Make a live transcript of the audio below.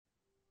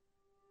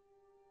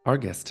Our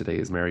guest today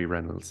is Mary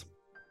Reynolds.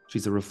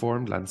 She's a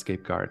reformed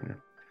landscape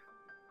gardener.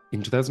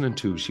 In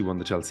 2002, she won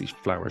the Chelsea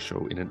Flower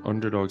Show in an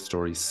underdog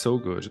story so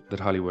good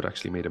that Hollywood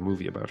actually made a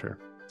movie about her.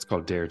 It's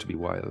called Dare to be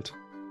Wild.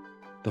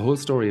 The whole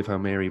story of how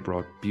Mary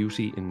brought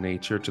beauty in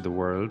nature to the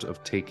world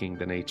of taking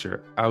the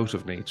nature out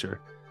of nature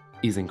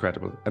is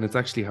incredible, and it's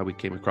actually how we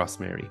came across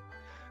Mary.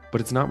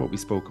 But it's not what we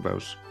spoke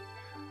about.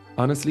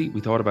 Honestly, we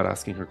thought about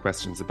asking her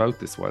questions about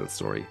this wild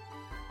story,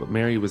 but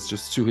Mary was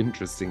just too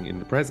interesting in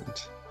the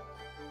present.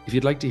 If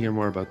you'd like to hear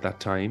more about that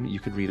time, you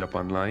can read up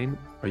online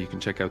or you can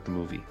check out the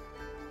movie.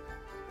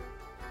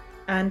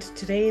 And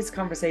today's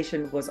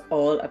conversation was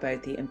all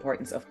about the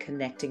importance of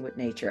connecting with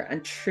nature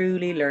and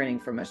truly learning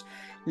from it,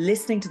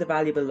 listening to the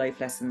valuable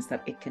life lessons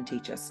that it can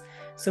teach us.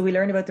 So we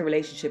learn about the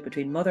relationship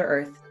between Mother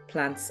Earth,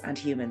 plants and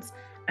humans,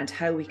 and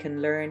how we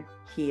can learn,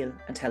 heal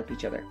and help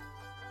each other.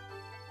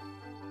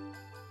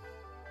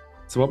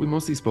 So what we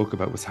mostly spoke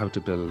about was how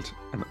to build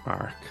an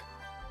ARK.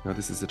 Now,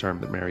 this is a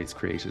term that Mary's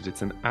created.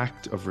 It's an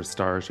act of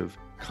restorative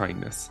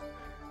kindness.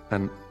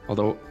 And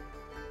although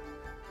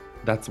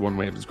that's one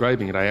way of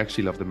describing it, I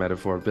actually love the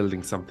metaphor of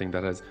building something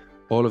that has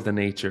all of the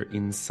nature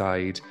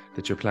inside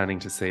that you're planning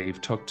to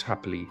save, tucked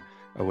happily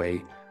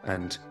away,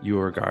 and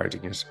you're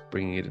guarding it,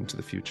 bringing it into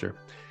the future.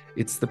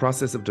 It's the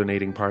process of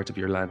donating part of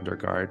your land or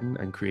garden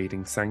and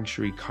creating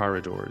sanctuary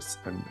corridors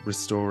and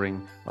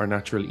restoring our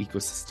natural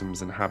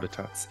ecosystems and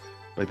habitats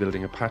by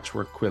building a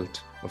patchwork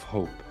quilt of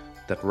hope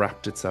that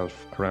wrapped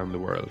itself around the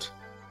world.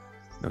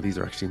 Now, these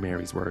are actually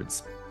Mary's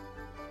words.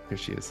 Here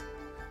she is.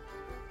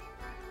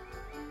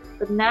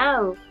 But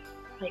now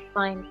I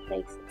find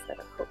places that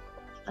are hopeful,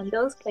 and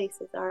those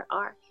places are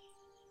ARK,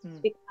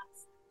 because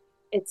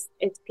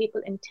it's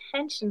people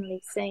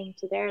intentionally saying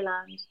to their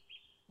land,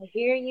 I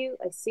hear you,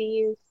 I see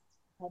you,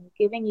 I'm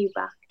giving you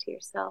back to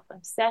yourself,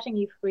 I'm setting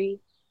you free,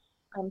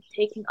 I'm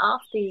taking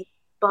off these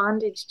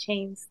bondage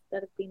chains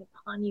that have been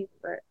upon you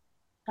for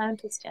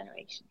countless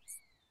generations,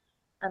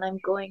 and I'm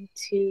going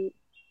to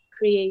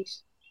create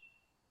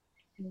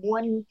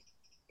one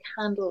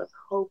candle of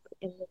hope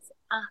in this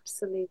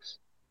absolute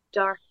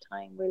dark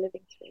time we're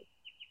living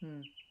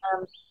through.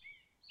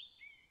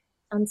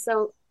 And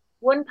so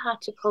one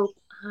patch of hope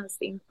has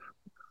the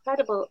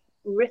incredible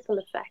ripple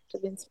effect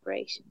of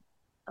inspiration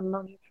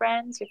among your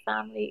friends, your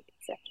family,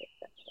 etc.,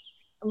 etc.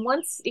 And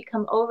once you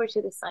come over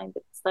to the side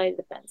of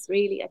the fence,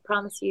 really, I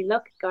promise you,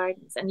 look at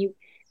gardens and you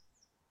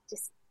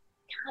just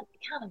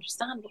can't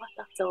understand what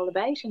that's all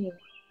about anymore.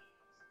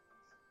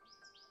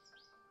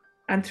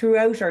 And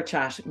throughout our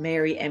chat,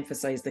 Mary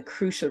emphasised the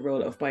crucial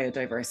role of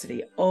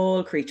biodiversity,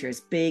 all creatures,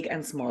 big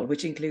and small,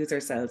 which includes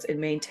ourselves, in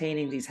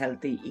maintaining these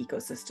healthy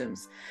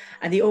ecosystems.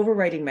 And the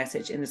overriding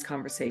message in this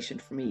conversation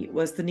for me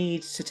was the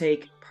need to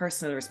take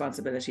personal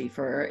responsibility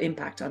for our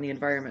impact on the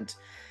environment,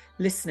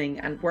 listening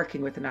and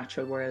working with the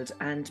natural world,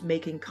 and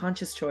making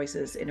conscious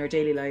choices in our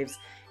daily lives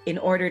in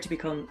order to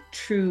become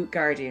true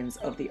guardians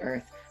of the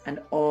earth and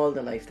all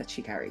the life that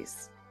she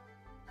carries.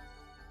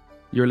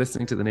 You're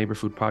listening to the Neighbour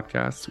Food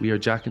Podcast. We are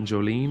Jack and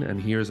Jolene, and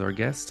here's our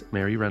guest,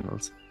 Mary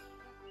Reynolds.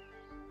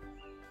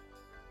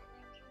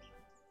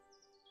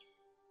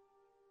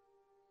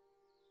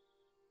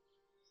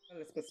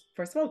 Well,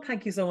 first of all,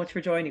 thank you so much for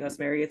joining us,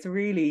 Mary. It's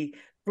really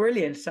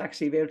brilliant to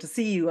actually be able to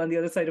see you on the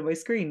other side of my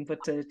screen,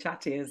 but to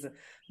chat to you is a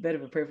bit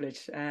of a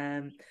privilege.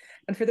 And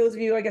for those of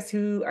you, I guess,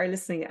 who are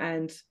listening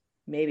and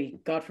maybe,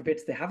 God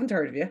forbid, they haven't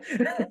heard of you,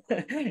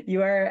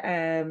 you are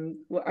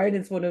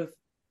Ireland's one of,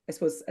 I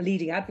suppose, a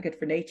leading advocate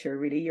for nature,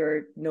 really.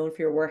 You're known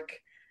for your work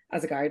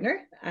as a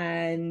gardener,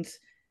 and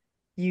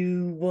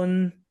you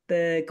won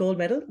the gold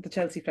medal at the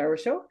Chelsea Flower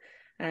Show.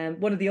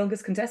 One of the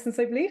youngest contestants,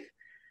 I believe.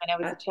 When I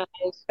was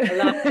a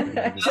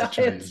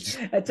child.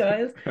 A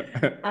child.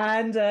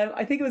 And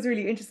I think it was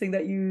really interesting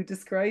that you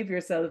describe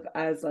yourself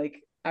as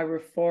like a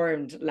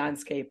reformed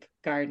landscape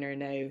gardener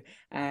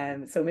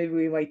now. So maybe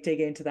we might dig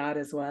into that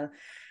as well.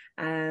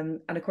 And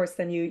of course,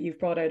 then you've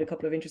brought out a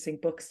couple of interesting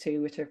books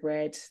too, which I've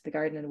read, The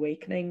Garden and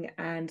Awakening,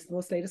 and the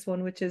most latest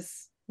one, which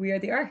is We Are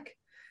the ARK.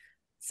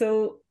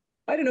 So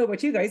I don't know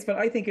about you guys, but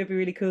I think it'd be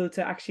really cool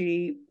to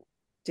actually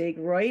dig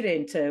right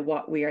into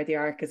what We Are the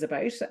ARK is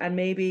about, and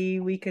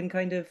maybe we can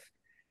kind of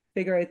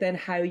figure out then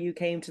how you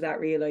came to that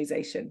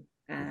realization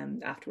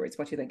afterwards.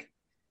 What do you think?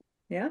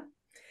 Yeah.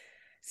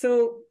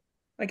 So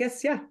I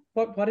guess, yeah,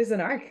 what is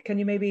an ARK? Can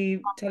you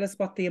maybe tell us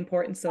what the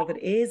importance of it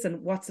is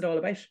and what's it all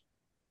about?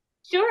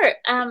 Sure.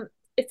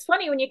 It's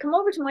funny when you come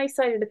over to my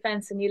side of the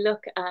fence and you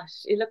look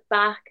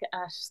back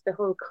at the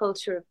whole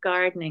culture of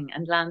gardening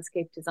and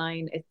landscape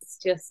design. It's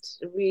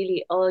just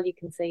really all you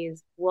can say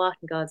is, what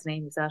in God's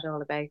name is that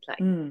all about? Like,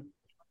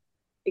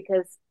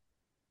 because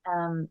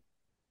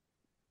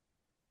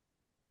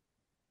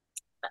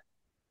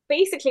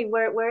basically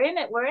we're in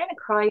a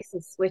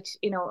crisis, which,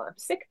 you know, I'm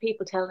sick of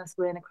people telling us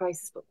we're in a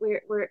crisis, but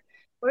we're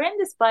in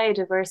this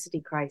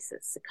biodiversity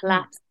crisis. The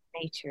collapse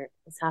of nature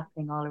is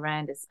happening all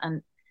around us,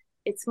 and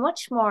it's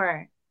much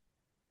more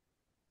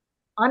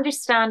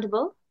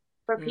understandable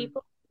for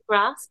people to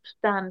grasp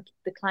than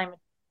the climate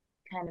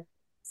kind of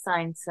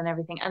science and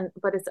everything.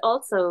 But it's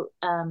also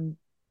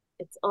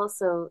it's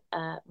also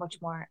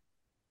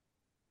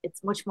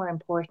it's much more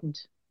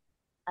important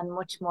and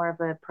much more of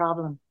a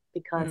problem,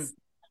 because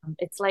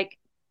it's like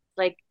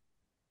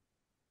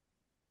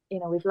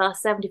we've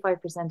lost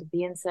 75% of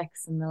the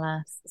insects in the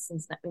last,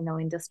 since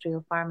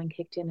industrial farming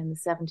kicked in the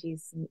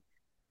 70s,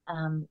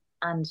 and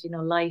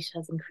light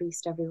has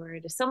increased everywhere.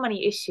 There's so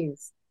many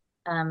issues,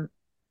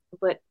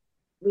 but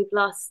we've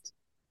lost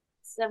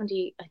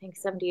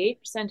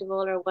 78% of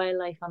all our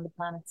wildlife on the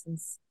planet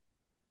since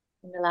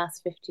in the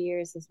last 50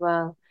 years as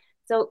well.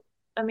 So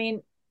I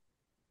mean,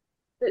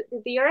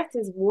 the earth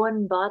is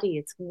one body,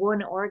 it's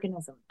one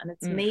organism, and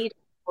it's made of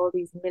all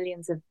these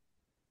millions of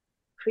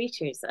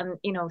creatures. And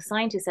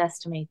scientists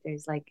estimate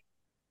there's like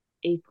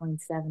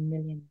 8.7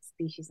 million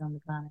species on the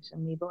planet,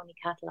 and we've only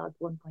catalogued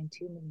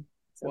 1.2 million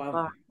so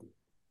far.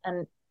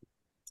 And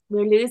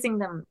we're losing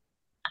them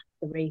at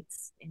the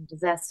rates. In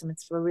his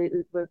estimates,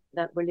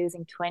 that we're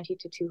losing 20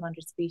 to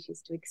 200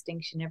 species to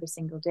extinction every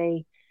single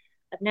day.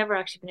 I've never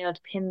actually been able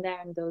to pin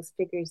down those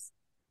figures.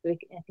 I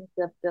think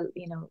that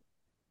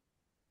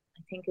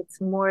I think it's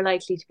more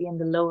likely to be in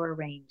the lower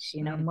range,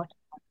 much more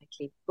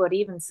likely. But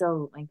even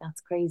so, like,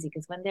 that's crazy,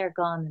 because when they're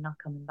gone, they're not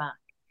coming back.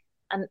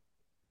 And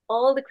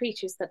all the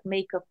creatures that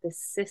make up this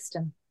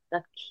system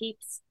that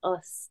keeps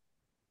us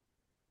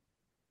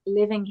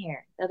living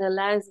here, that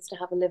allows us to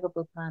have a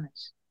livable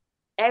planet,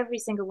 every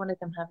single one of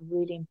them have a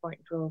really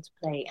important role to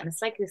play. And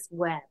it's like this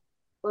web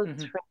full of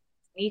threads.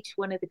 Each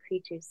one of the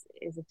creatures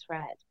is a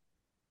thread.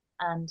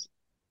 And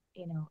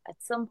at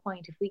some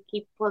point, if we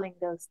keep pulling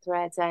those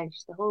threads out,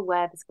 the whole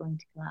web is going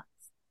to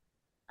collapse.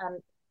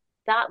 And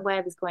that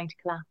web is going to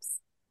collapse,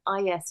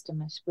 I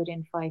estimate,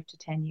 within 5 to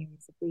 10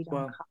 years if we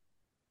don't.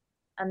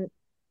 And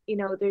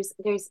there's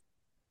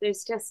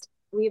just,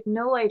 we have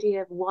no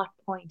idea of what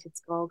point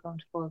it's all going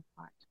to fall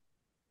apart.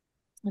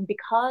 And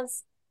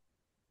because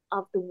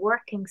of the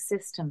working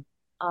system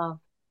of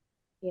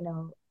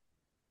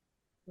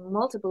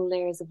multiple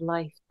layers of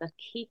life that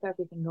keep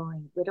everything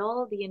going, with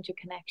all the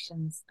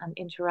interconnections and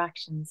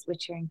interactions,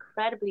 which are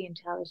incredibly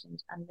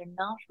intelligent, and they're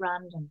not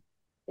random,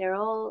 they're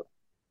all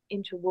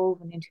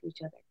interwoven into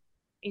each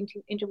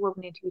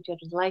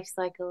other's life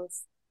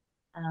cycles.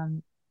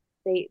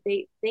 They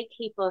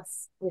keep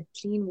us with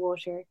clean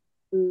water,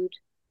 food,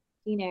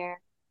 clean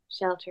air,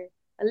 shelter,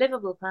 a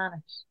livable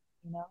planet,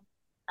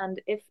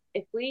 and if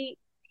we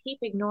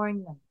keep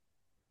ignoring them,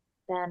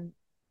 then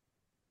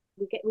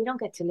we don't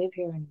get to live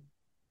here anymore.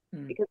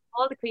 Because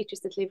all the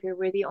creatures that live here,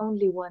 we're the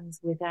only ones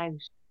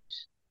without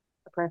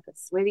a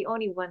purpose. We're the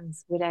only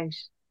ones without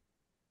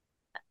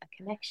a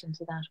connection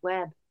to that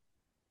web.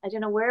 I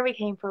don't know where we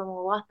came from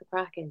or what the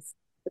crack is,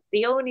 but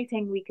the only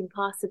thing we can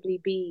possibly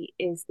be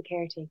is the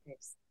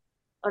caretakers.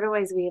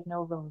 Otherwise, we have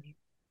no role here.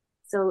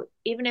 So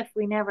even if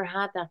we never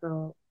had that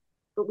role,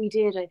 but we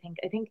did, I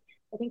think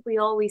we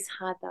always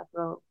had that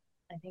role.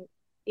 I think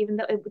even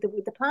though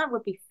the planet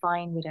would be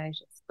fine without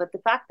us, but the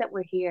fact that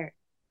we're here,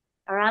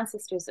 our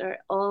ancestors are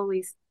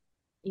always,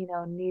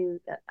 knew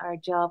that our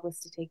job was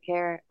to take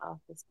care of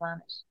this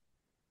planet.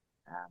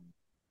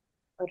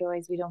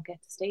 Otherwise, we don't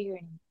get to stay here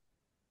anymore.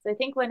 So I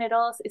think when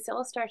it's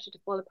all started to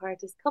fall apart,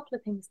 there's a couple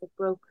of things that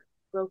broke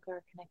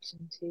our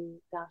connection to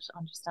that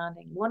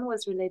understanding. One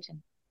was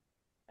religion.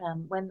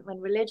 When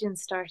religion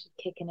started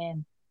kicking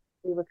in,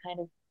 we were kind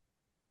of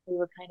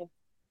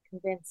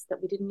convinced that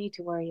we didn't need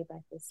to worry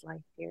about this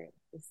life here,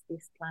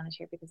 this planet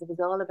here, because it was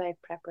all about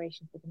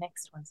preparation for the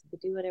next one. So we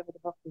could do whatever the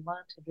fuck we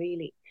wanted,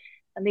 really.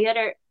 And the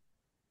other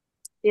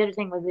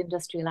thing was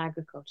industrial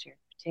agriculture,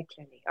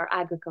 particularly, or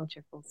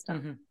agriculture full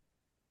stop. It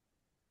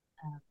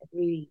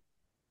really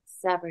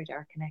severed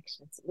our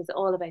connections. It was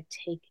all about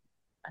taking,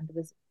 and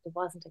there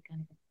wasn't a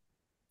kind of a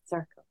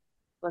circle.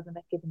 It wasn't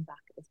about giving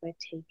back. It was about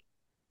taking,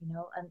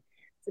 And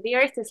so the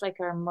earth is like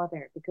our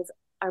mother, because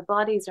our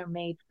bodies are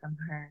made from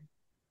her.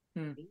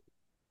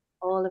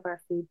 All of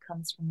our food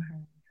comes from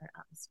her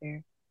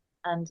atmosphere,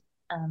 and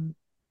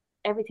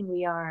everything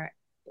we are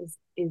is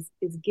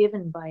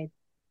given by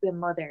the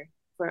mother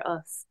for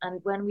us. And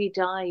when we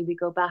die, we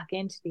go back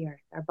into the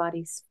earth. Our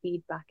bodies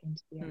feed back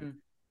into the earth.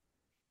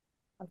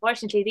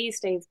 Unfortunately, these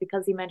days,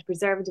 because the amount of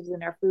preservatives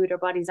in our food, our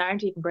bodies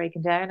aren't even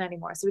breaking down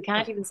anymore, so we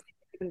can't even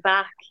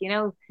back,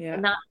 in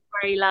that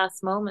very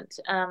last moment.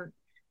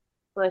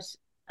 But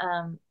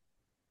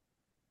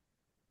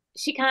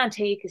she can't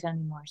take it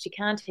anymore.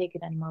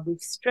 We've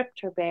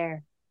stripped her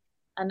bare.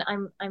 And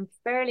I'm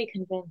fairly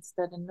convinced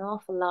that an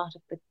awful lot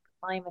of the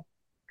climate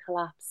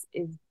collapse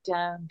is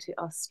down to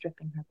us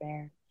stripping her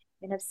bare.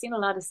 I've seen a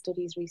lot of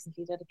studies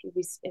recently that if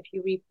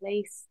you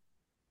replace,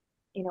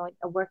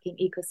 a working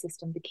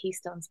ecosystem, the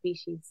keystone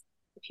species,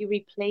 if you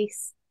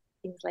replace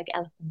things like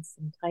elephants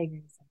and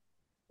tigers,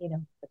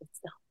 but it's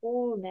the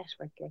whole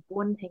network. Like,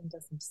 one thing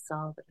doesn't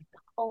solve it. Like, the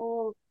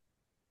whole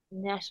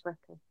network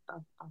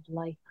of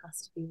life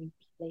has to be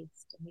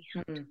replaced, and we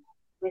have to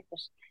work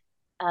with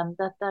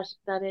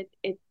it.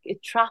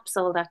 It traps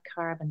all that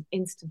carbon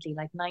instantly,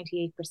 like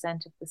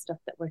 98% of the stuff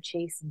that we're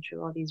chasing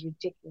through all these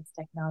ridiculous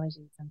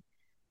technologies and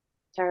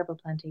terrible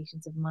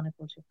plantations of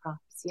monoculture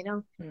crops,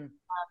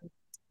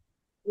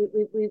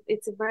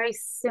 it's a very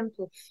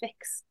simple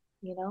fix,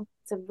 you know.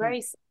 It's a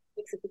very simple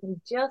fix. If we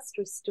can just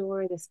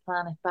restore this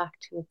planet back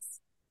to its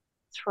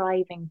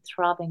thriving,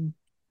 throbbing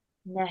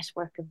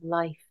network of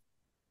life,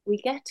 we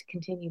get to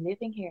continue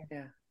living here.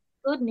 Yeah.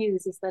 Good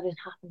news is that it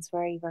happens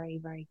very, very,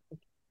 very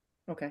quickly.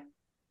 Okay.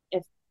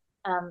 If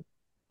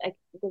like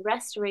the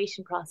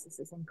restoration process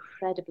is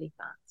incredibly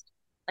fast.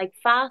 Like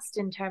fast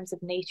in terms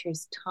of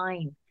nature's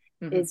time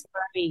is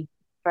very,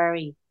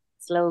 very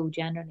slow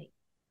generally,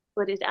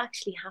 but it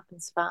actually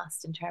happens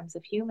fast in terms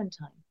of human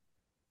time.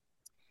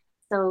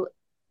 So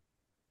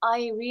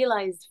I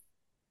realized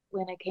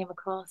when I came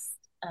across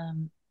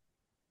kind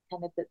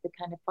of the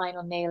kind of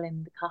final nail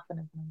in the coffin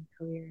of my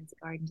career as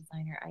a garden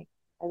designer, I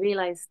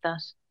realized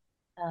that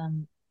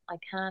I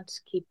can't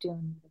keep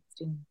doing what it's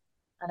doing.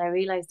 And I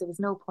realized there was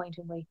no point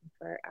in waiting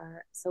for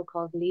our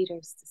so-called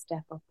leaders to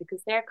step up,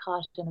 because they're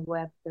caught in a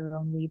web of their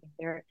own weaving.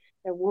 They're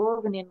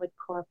woven in with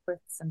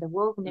corporates, and they're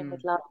woven in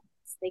with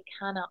lobbyists. They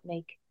cannot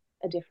make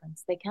a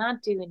difference. They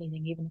can't do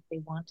anything even if they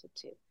wanted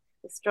to.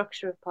 The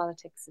structure of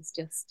politics is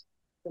just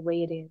the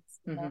way it is,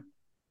 you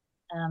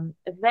know.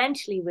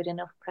 Eventually, with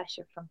enough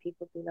pressure from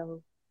people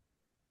below,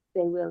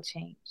 they will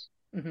change.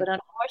 But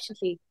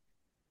unfortunately,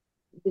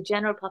 the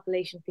general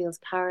population feels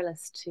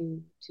powerless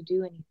to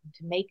do anything,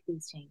 to make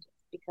these changes,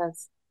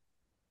 because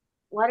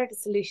what are the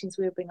solutions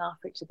we're being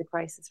offered to the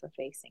crisis we're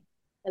facing?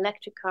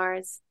 Electric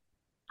cars,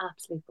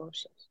 absolute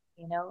bullshit.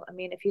 You know, I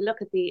mean, if you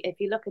look at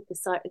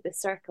the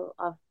circle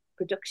of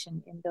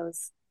production in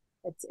those,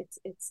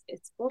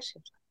 it's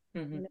bullshit.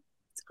 You know,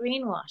 it's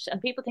greenwash,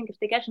 and people think if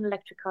they get an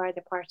electric car,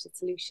 they're part of the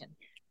solution.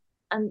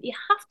 And you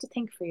have to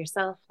think for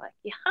yourself. Like,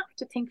 you have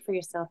to think for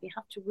yourself. You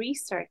have to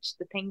research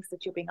the things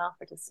that you're being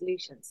offered as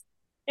solutions.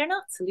 They're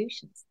not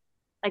solutions.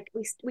 Like,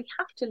 we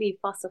have to leave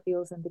fossil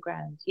fuels in the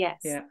ground, yes.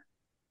 Yeah.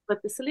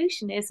 But the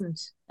solution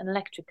isn't an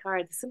electric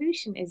car. The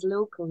solution is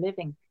local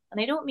living. And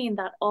I don't mean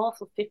that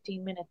awful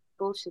 15-minute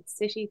bullshit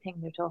city thing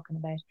they're talking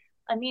about.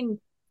 I mean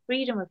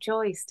freedom of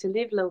choice to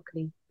live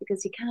locally,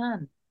 because you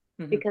can.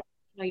 Because,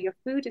 you know, your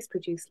food is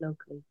produced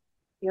locally.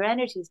 Your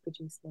energy is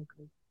produced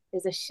locally.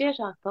 There's a shit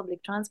off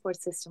public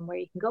transport system where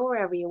you can go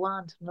wherever you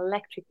want. An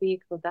electric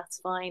vehicle, that's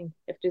fine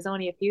if there's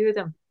only a few of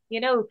them, you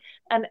know,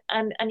 and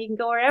you can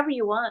go wherever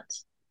you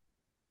want.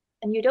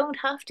 And you don't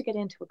have to get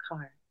into a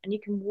car, and you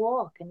can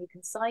walk and you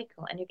can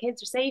cycle, and your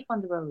kids are safe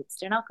on the roads.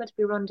 They're not going to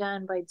be run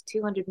down by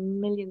 200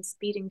 million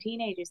speeding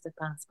teenagers that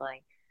pass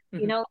by.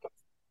 You know,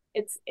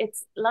 it's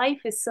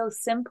life is so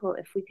simple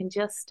if we can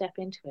just step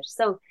into it.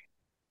 So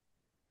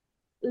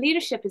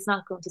leadership is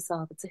not going to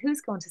solve it. So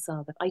who's going to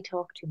solve it? I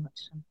talk too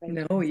much.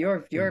 No,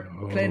 you're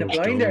playing a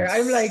blinder.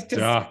 I'm like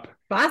just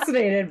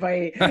fascinated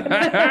by,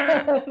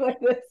 by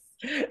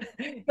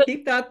this.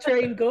 Keep that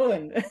train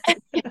going.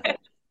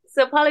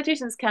 So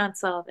politicians can't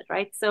solve it,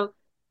 right? So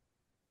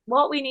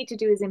what we need to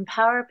do is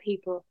empower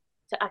people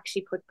to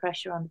actually put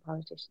pressure on the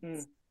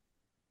politicians.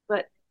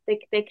 But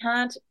they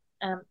can't.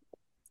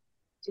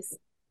 Just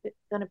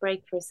gonna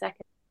break for a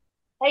second.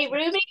 Hey,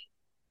 Ruby,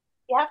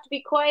 you have to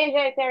be quiet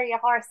out there, you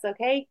horse,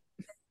 okay?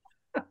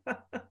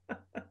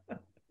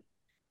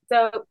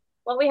 So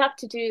what we have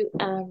to do,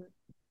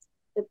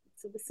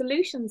 so the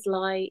solutions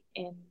lie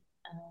in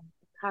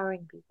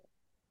empowering people.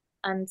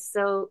 And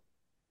so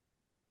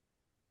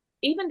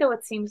even though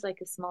it seems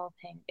like a small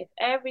thing, if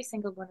every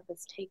single one of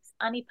us takes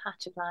any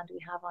patch of land we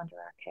have under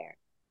our care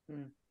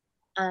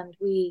and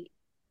we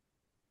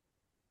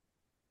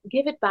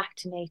give it back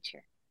to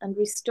nature and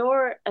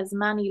restore as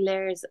many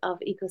layers of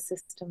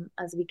ecosystem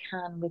as we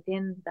can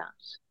within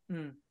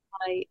that,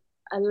 by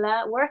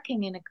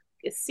working in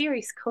a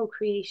serious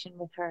co-creation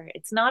with her.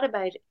 It's not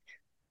about,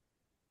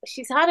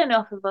 she's had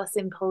enough of us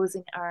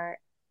imposing our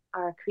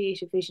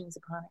creative visions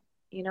upon her,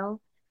 you know?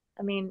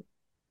 I mean,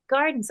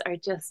 gardens are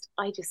just,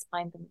 I just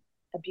find them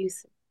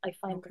abusive. I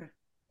find them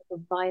a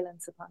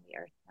violence upon the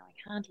earth. Now I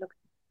can't look at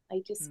them.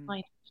 I just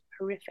find it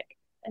horrific.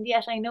 And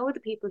yet I know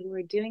the people who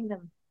are doing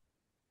them,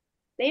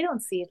 they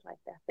don't see it like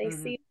that. They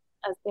see it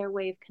as their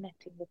way of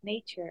connecting with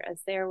nature,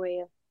 as their way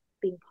of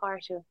being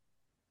part of,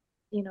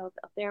 you know,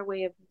 of their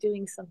way of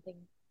doing something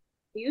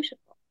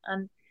beautiful.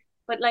 And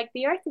but like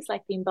the earth is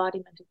like the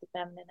embodiment of the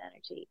feminine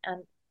energy.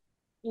 And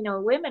you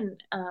know, women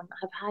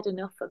have had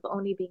enough of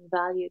only being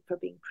valued for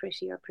being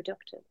pretty or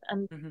productive.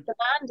 And the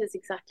land is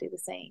exactly the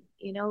same.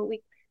 You know,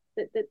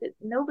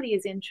 nobody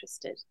is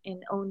interested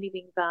in only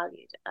being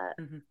valued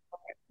for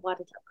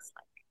what it looks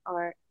like.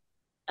 Or,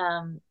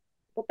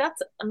 but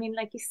that's, I mean,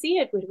 like you see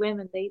it with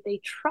women. They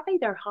try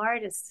their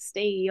hardest to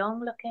stay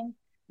young looking.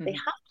 They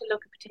have to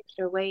look a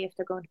particular way if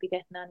they're going to be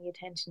getting any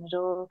attention at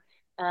all.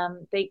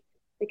 They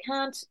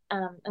can't,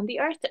 and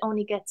the earth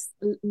only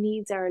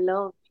needs our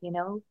love, you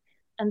know.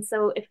 And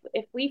so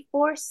if we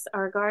force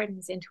our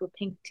gardens into a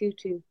pink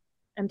tutu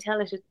and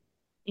tell it,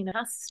 you know, it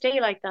has to stay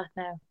like that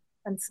now,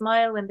 and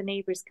smile when the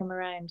neighbors come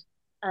around,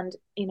 and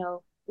you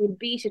know, we'll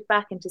beat it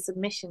back into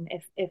submission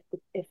if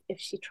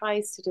she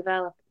tries to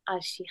develop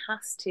as she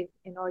has to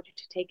in order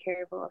to take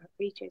care of all her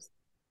creatures.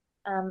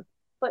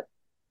 But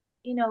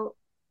you know,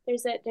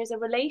 there's a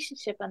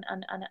relationship and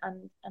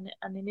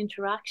an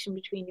interaction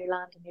between your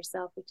land and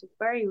yourself, which is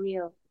very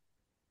real.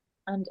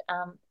 And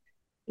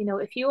you know,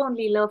 if you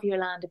only love your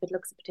land if it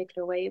looks a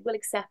particular way, it will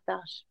accept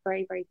that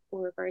very, very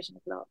poor version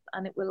of love,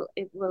 and it will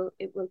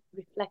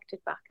reflect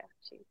it back at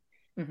you.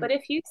 Mm-hmm. But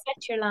if you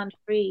set your land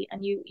free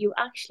and you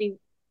actually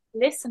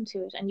listen to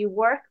it and you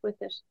work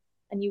with it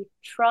and you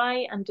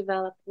try and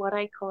develop what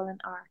I call an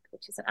ARK,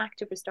 which is an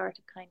act of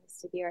restorative kindness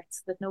to the earth,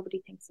 so that nobody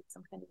thinks it's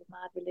some kind of a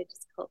mad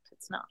religious cult.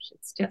 It's not.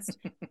 It's just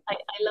I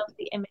love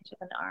the image of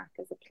an ARK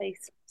as a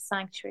place of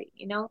sanctuary,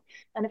 you know.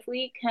 And if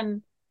we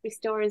can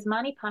restore as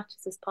many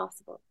patches as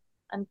possible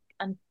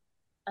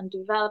and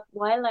develop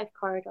wildlife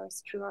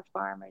corridors through our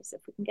farmers,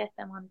 if we can get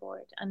them on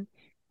board, and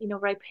you know,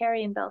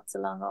 riparian belts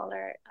along all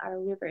our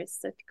rivers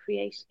that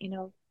create, you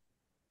know,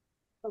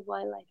 for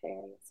wildlife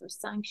areas or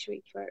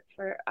sanctuary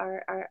for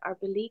our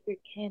beleaguered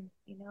kin,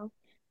 you know,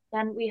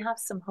 then we have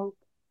some hope,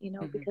 you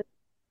know, mm-hmm.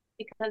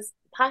 because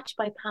patch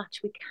by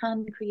patch we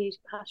can create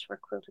a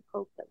patchwork quilt of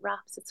hope that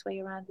wraps its way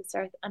around this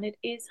earth, and it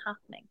is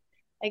happening.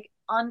 Like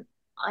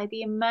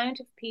the amount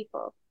of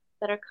people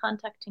that are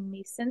contacting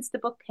me since the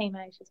book came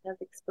out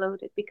has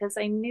exploded, because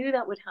I knew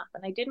that would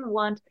happen. I didn't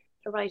want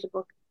to write a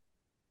book,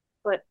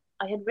 but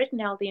I had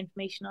written all the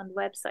information on the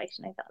website,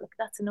 and I thought, look,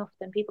 that's enough.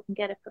 Then people can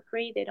get it for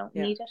free. They don't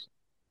need it.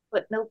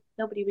 But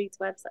nobody reads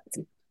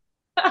websites.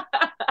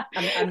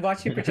 and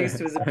what you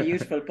produced was a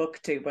beautiful book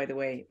too, by the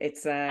way.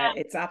 It's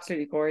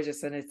absolutely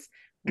gorgeous, and it's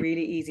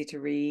really easy to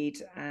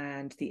read,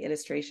 and the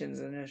illustrations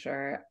in it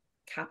are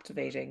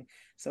captivating.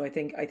 So I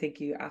think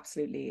you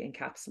absolutely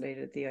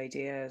encapsulated the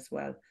idea as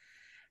well.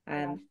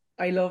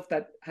 I love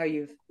that how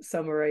you've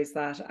summarized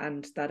that,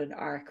 and that an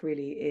ARK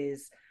really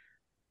is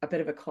a bit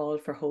of a call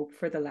for hope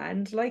for the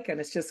land, like, and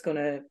it's just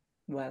gonna,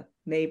 well,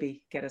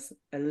 maybe get us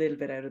a little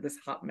bit out of this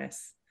hot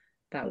mess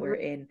that we're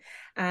in.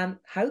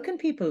 How can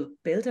people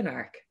build an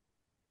ARK?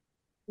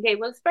 Okay,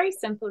 well, it's very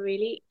simple,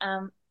 really.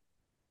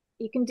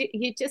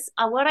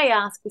 What I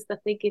ask is that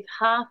they give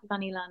half of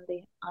any land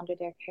under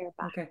their care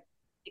back. Okay.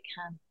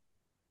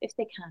 If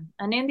they can,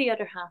 and in the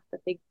other half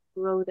that they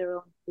grow their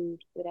own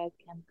food without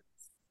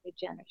chemicals,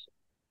 regenerative,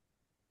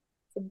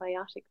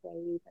 symbiotic way,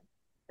 even,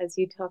 as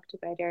you talked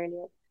about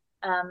earlier.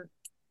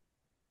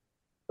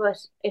 But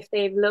if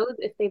they've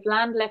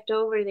land left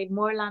over, they've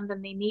more land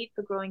than they need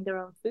for growing their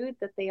own food,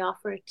 that they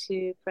offer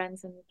to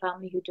friends and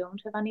family who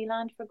don't have any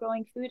land for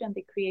growing food, and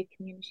they create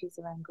communities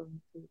around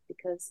growing food.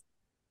 Because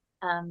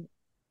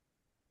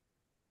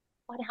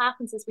what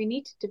happens is we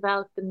need to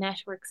develop the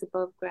networks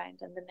above ground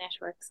and the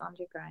networks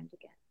underground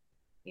again,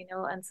 you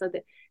know. And so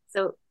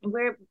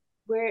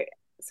we're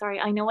sorry,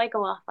 I know I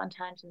go off on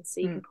tangents,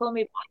 so you can pull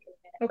me back in a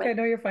minute. Okay,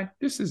 no, you're fine.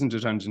 This isn't a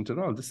tangent at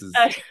all. This is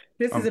a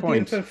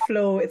beautiful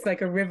flow. It's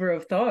like a river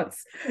of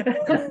thoughts.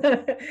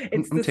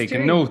 I'm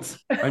taking notes.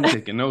 I'm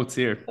taking notes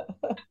here.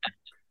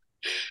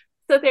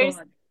 So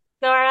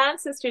our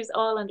ancestors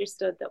all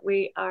understood that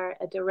we are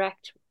a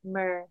direct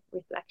mirror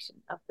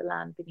reflection of the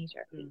land beneath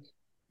our feet.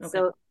 Okay.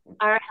 So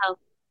our health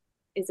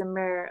is a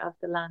mirror of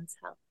the land's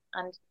health,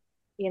 and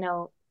you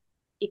know,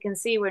 you can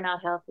see we're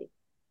not healthy.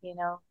 You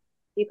know,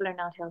 people are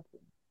not healthy.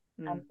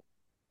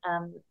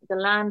 And the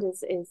land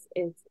is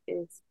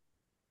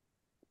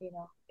you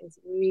know, is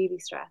really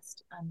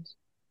stressed and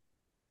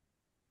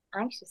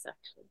anxious,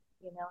 actually,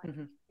 you know.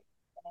 When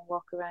I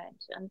walk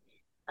around,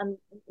 and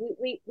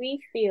we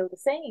feel the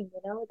same,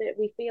 you know, that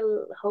we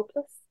feel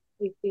hopeless,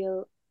 we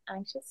feel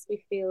anxious,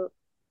 we feel,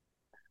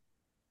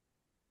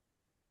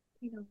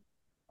 you know,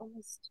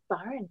 almost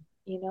barren,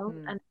 you know.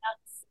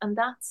 And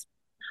that's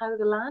how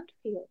the land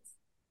feels.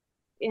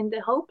 And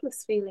the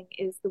hopeless feeling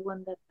is the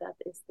one that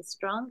is the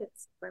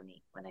strongest for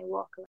me when I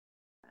walk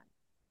around.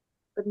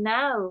 But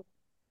now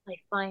I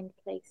find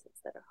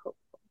places that are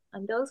hopeful,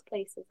 and those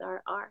places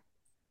are ARK,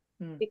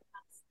 because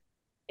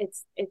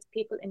it's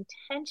people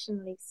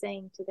intentionally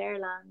saying to their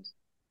land,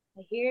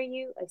 I hear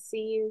you, I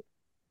see you,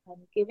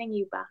 I'm giving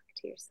you back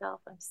to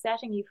yourself, I'm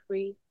setting you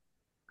free,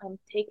 I'm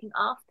taking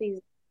off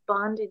these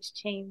bondage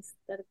chains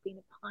that have been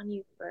upon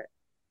you for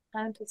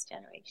countless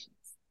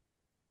generations,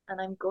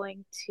 and I'm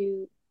going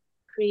to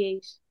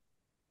create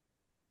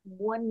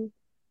one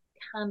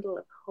candle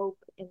of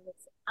hope in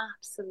this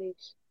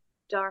absolute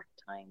dark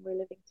time we're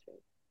living through.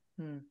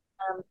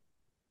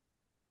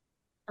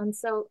 And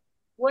so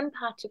one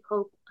patch of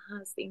hope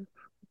has the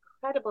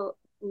incredible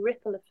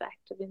ripple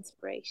effect of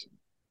inspiration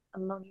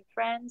among your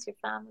friends, your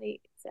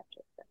family, etc.,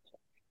 etc.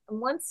 And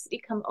once you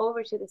come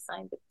over to the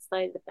side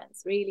of the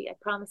fence, really, I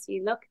promise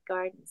you, look at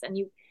gardens and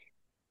you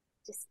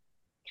just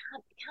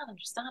can't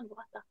understand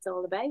what that's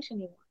all about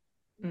anymore.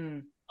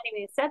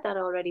 Anyway, I said that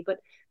already, but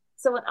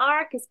so an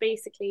ARK is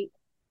basically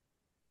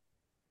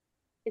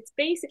a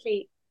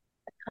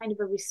kind of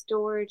a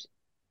restored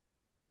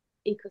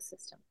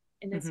ecosystem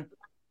in as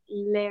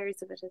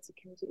layers of it as you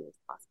can do as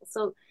possible.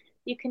 So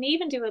you can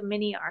even do a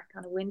mini ARK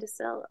on a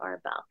windowsill or a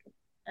balcony,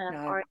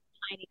 or a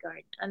tiny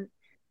garden. And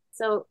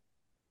so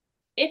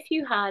if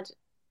you had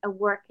a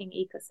working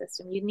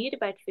ecosystem, you'd need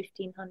about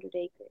 1,500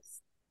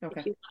 acres. Okay.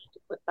 If you had to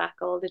put back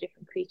all the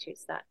different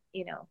creatures that,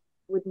 you know,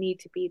 would need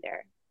to be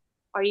there.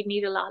 or you'd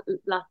need a lot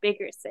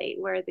bigger, say,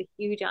 where the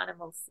huge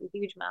mammals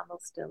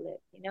still live,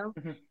 you know.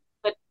 Mm-hmm.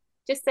 But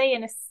just say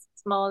in a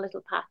small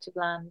little patch of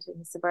land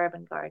in a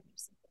suburban garden or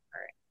something,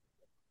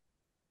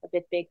 or a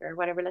bit bigger,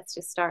 whatever. Let's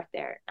just start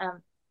there.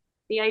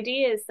 The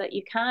idea is that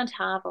you can't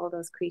have all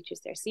those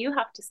creatures there, so you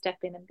have to step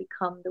in and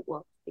become the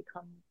wolf,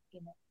 become,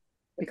 you know,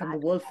 become the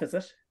wolf, is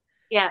it?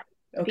 Yeah.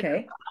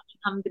 Okay.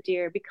 Become the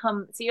deer.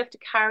 So you have to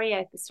carry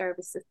out the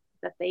services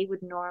that they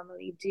would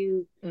normally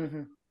do.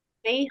 Mm-hmm.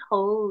 They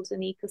hold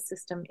an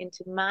ecosystem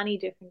into many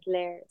different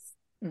layers.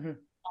 Mm-hmm.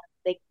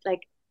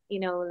 Like you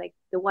know, like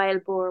the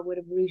wild boar would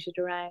have rooted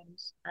around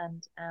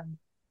and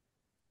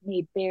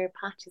made bare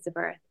patches of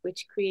earth,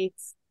 which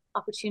creates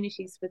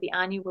opportunities for the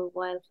annual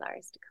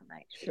wildflowers to come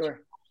out.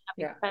 Sure.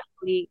 Have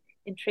incredibly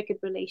intricate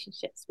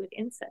relationships with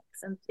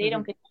insects, and they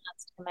don't get a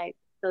chance to come out.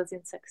 Those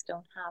insects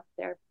don't have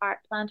their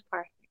plant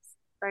partners,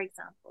 for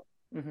example.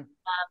 Mm-hmm.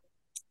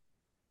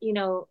 You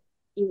know,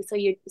 you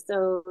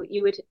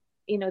would,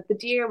 you know, the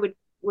deer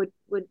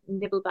would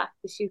nibble back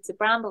the shoots of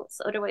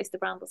brambles, otherwise the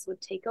brambles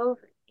would take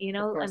over, you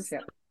know. Course,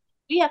 and so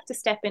we have to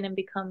step in and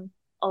become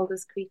all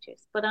those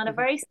creatures. But on a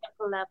very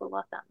simple level,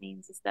 what that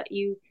means is that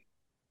you,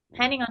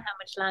 depending on how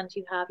much land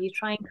you have, you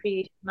try and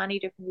create many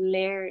different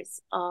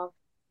layers of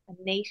a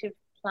native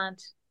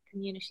plant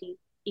community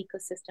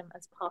ecosystem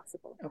as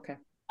possible. Okay.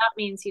 That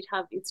means you'd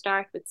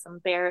start with some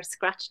bare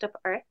scratched up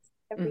earth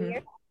every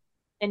year.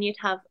 Then you'd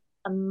have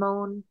a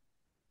mown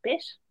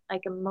bit,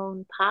 like a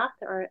mown path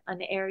or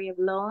an area of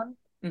lawn.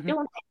 Don't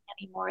take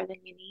any more than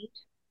you need.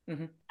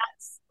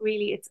 That's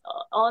really, it's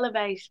all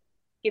about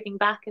giving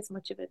back as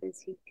much of it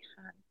as you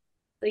can.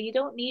 So you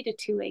don't need a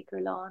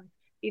 2-acre lawn.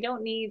 You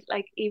don't need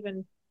like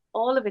even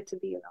all of it to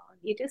be a lawn.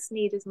 You just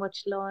need as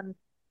much lawn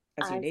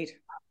as you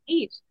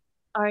need.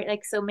 Or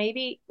like, so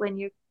maybe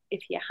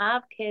if you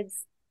have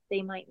kids,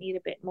 they might need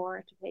a bit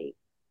more to play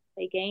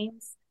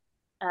games.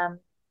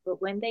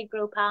 But when they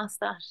grow past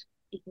that,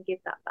 you can give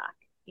that back,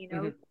 you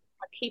know.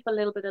 Or keep a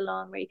little bit of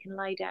lawn where you can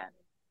lie down,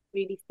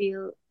 really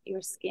feel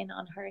your skin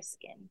on her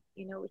skin,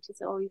 you know, which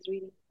is always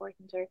really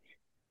important.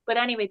 But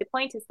anyway, the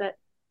point is that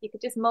you could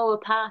just mow a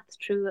path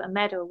through a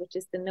meadow, which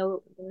is the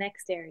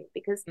next area,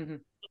 because the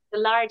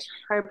large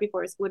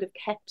herbivores would have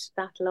kept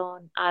that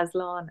lawn as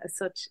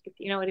such, if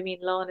you know what I mean.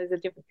 Lawn is a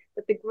different,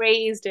 but the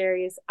grazed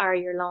areas are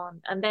your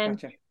lawn. And then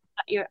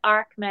your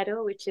ARK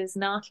meadow, which is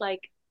not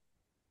like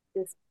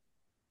this,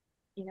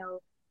 you know,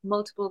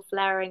 multiple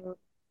flowering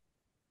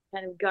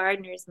kind of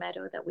gardener's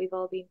meadow that we've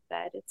all been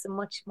fed. It's a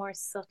much more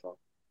subtle,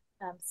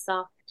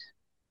 soft,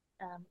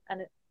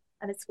 and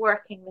it's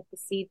working with the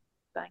seed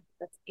bank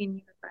that's in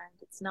your ground.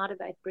 It's not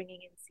about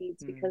bringing in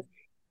seeds, because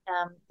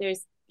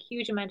there's a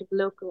huge amount of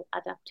local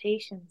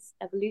adaptations,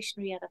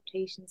 evolutionary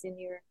adaptations in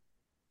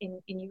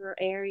your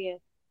area,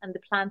 and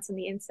the plants and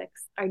the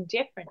insects are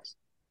different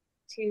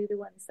to the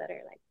ones that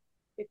are like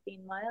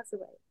 15 miles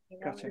away, you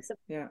know.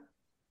 Yeah.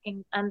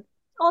 And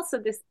also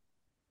this,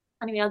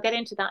 anyway, I'll get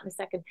into that in a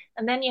second.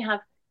 And then you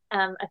have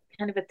a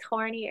kind of a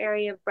thorny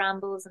area of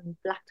brambles and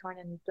blackthorn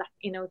and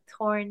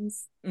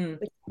thorns,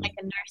 which is like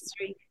a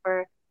nursery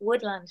for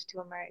woodland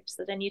to emerge.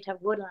 So then you'd have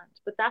woodland,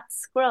 but that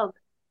scrub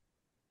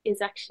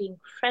is actually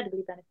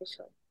incredibly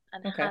beneficial,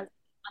 and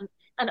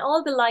and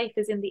all the life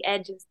is in the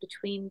edges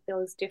between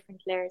those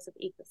different layers of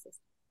ecosystem.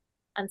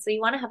 And so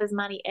you want to have as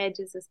many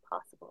edges as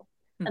possible.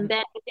 And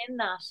then within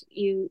that,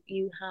 you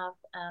have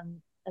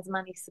as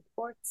many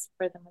supports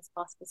for them as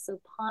possible. So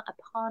a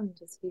pond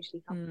is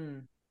hugely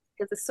helpful,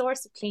 because the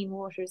source of clean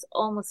water is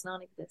almost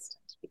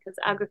non-existent, because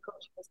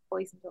agriculture has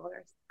poisoned all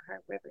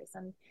our rivers,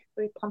 and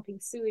we're pumping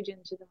sewage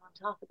into them on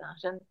top of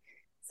that. And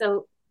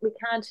so we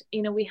can't,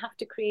 you know, we have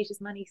to create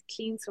as many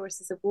clean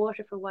sources of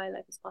water for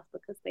wildlife as possible,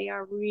 because they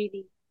are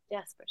really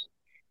desperate.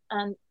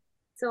 And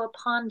so a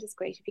pond is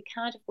great. If you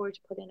can't afford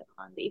to put in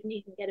a pond, even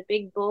you can get a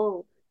big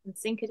bowl and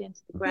sink it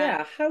into the ground.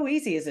 Yeah, how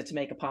easy is it to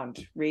make a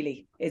pond,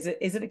 really? Is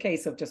it a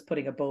case of just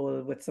putting a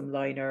bowl with some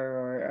liner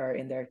or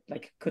in there?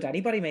 Like, could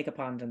anybody make a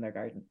pond in their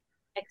garden?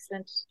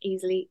 Excellent.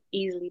 Easily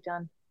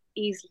done.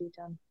 You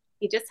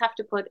just have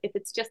to put, if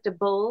it's just a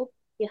bowl,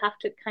 you have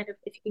to kind of,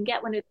 if you can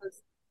get one of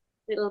those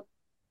little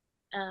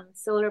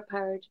solar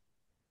powered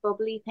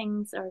bubbly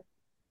things or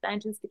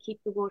fountains to keep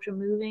the water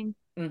moving,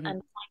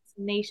 and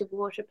some native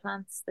water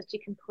plants that you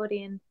can put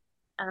in,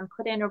 and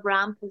put in a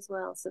ramp as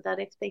well, so that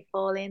if they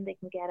fall in, they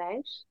can get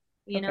out,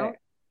 you know.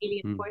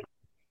 Really important.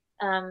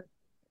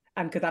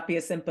 And could that be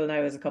as simple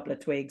now as a couple of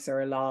twigs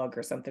or a log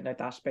or something like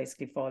that,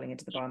 basically falling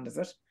into the pond, is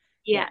it?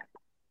 Yeah.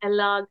 A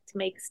log to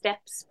make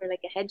steps for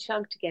like a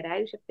hedgehog to get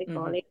out if they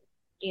fall in,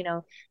 you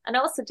know. And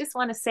also, just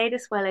want to say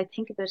this while I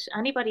think of it,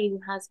 anybody who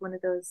has one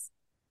of those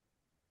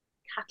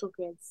cattle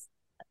grids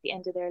at the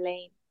end of their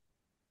lane.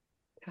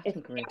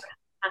 Cattle grid.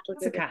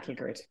 What's a cattle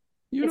grid?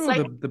 You know,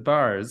 like the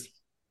bars.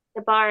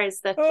 The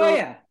bars that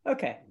yeah,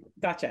 okay,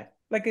 gotcha.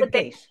 Like a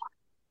gate.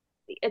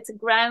 It's a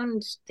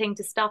ground thing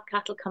to stop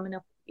cattle coming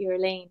up your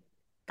lane.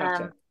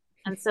 Gotcha.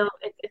 And so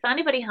if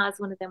anybody has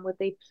one of them, would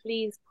they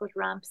please put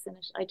ramps in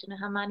it? I don't know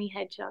how many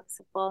hedgehogs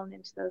have fallen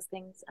into those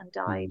things and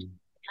died.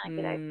 Can't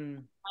get out.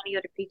 Many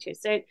other creatures.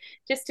 So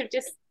just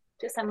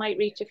just I might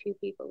reach a few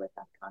people with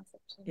that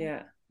concept. You know?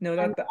 Yeah,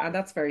 no, and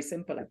that's very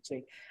simple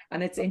actually.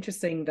 And it's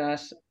interesting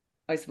that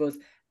I suppose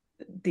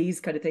these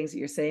kind of things that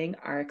you're saying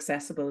are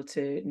accessible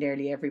to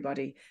nearly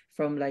everybody,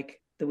 from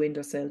like the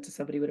windowsill to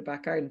somebody with a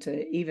back garden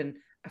to even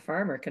a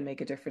farmer can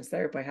make a difference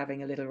there by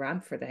having a little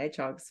ramp for the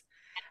hedgehogs.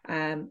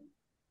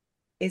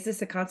 Is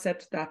this a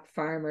concept that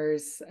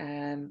farmers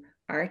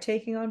are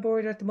taking on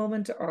board at the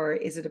moment, or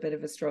is it a bit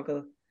of a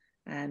struggle,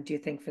 do you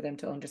think, for them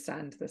to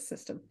understand this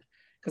system?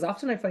 Because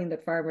often I find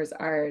that farmers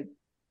are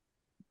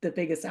the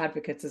biggest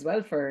advocates as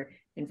well for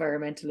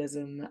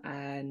environmentalism,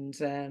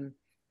 and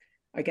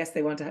I guess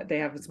they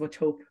have as much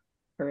hope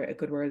for a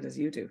good world as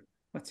you do.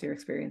 What's your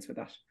experience with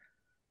that?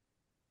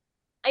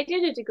 I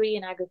did a degree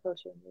in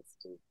agriculture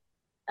university,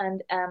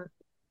 and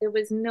there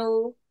was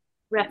no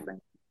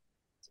reference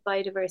to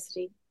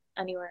biodiversity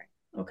anywhere.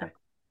 Okay.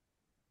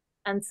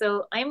 And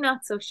so I'm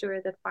not so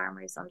sure that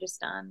farmers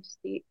understand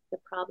the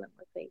problem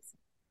we're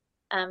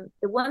facing.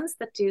 The ones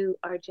that do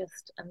are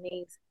just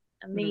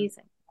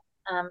amazing.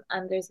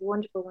 And there's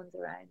wonderful ones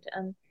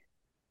around.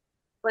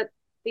 But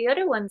the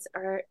other ones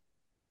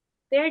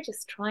they're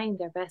just trying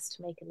their best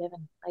to make a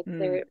living. Like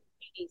they're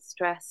really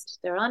stressed,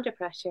 they're under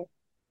pressure.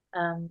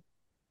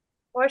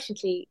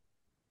 Fortunately,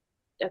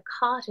 they're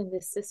caught in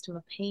this system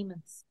of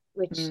payments,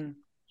 which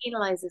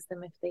penalizes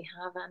them if they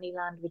have any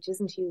land which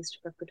isn't used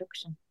for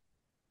production,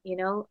 you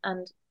know.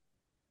 And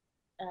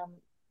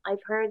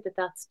I've heard that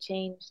that's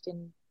changed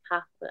in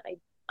half, but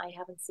I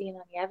haven't seen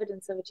any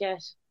evidence of it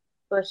yet.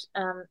 But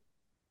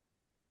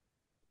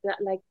that,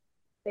 like,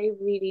 they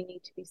really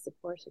need to be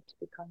supported to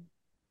become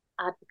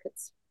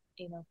advocates,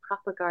 you know,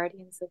 proper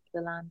guardians of the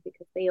land,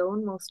 because they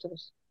own most of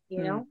it,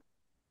 you know.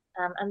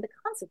 And the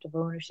concept of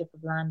ownership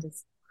of land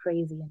is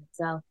crazy in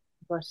itself.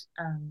 But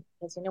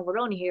as you know, we're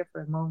only here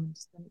for a moment.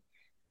 And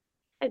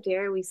how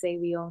dare we say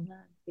we own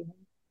land, you know?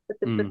 But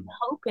the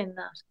hope in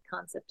that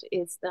concept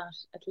is that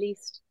at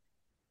least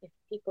if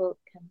people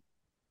can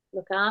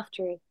look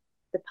after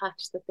the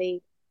patch that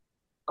they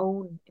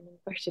own, in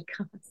inverted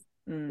commas,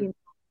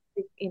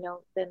 you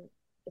know, then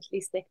at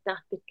least that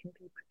bit can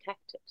be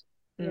protected,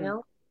 you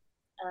know.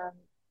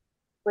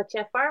 But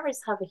yeah,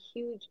 farmers have a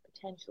huge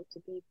potential to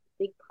be a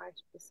big part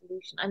of the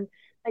solution. And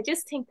I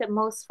just think that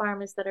most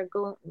farmers,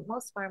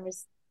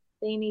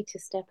 they need to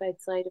step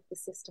outside of the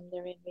system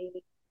they're in,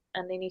 really.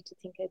 And they need to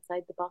think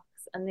outside the box.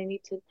 And they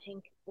need to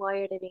think, why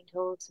are they being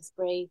told to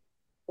spray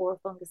 4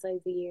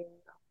 fungicides a year?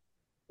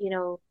 You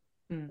know,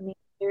 I mean,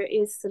 there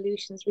is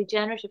solutions.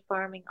 Regenerative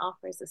farming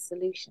offers a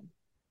solution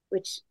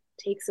which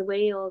takes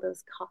away all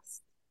those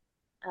costs,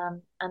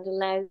 and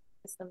allows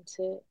them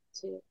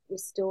to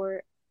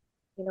restore,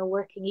 you know,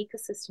 working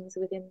ecosystems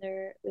within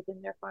their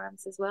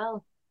farms as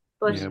well.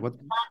 But yeah,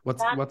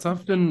 what's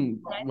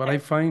often what I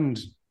find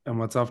and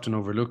what's often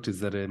overlooked is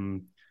that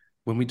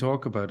when we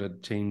talk about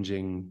it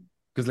changing,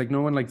 because like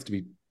no one likes to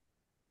be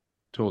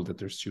told that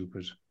they're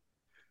stupid,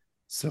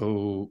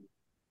 so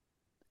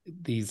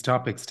these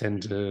topics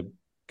tend to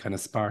kind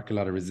of spark a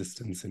lot of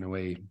resistance in a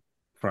way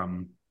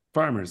from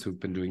farmers who've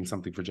been doing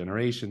something for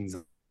generations.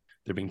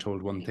 They're being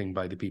told one thing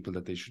by the people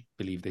that they should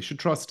believe they should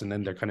trust, and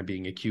then they're kind of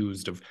being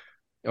accused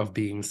of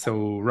being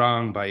so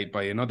wrong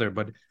by another.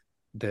 But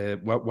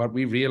what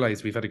we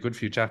realized, we've had a good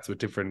few chats with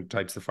different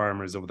types of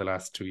farmers over the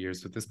last 2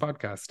 years with this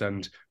podcast,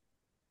 and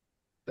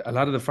a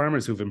lot of the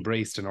farmers who've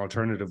embraced an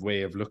alternative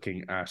way of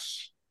looking at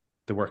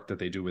the work that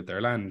they do with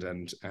their land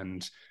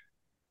and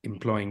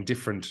employing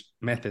different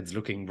methods,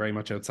 looking very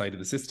much outside of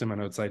the system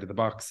and outside of the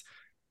box,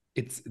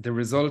 the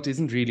result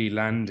isn't really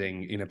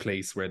landing in a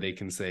place where they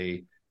can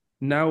say,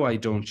 now I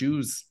don't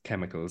use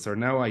chemicals, or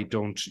now I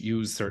don't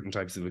use certain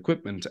types of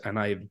equipment, and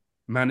I'm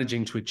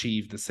managing to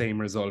achieve the same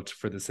result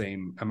for the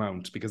same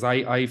amount. Because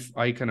I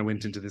kind of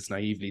went into this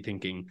naively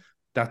thinking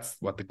that's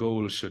what the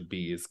goal should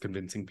be, is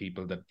convincing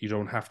people that you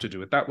don't have to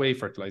do it that way.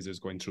 Fertilizers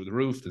going through the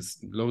roof. There's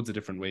loads of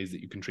different ways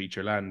that you can treat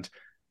your land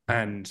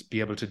and be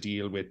able to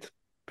deal with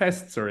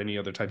pests or any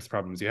other types of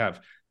problems you have.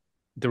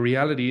 The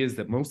reality is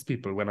that most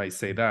people, when I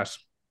say that,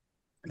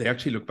 they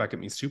actually look back at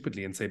me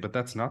stupidly and say, but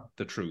that's not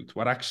the truth.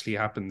 What actually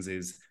happens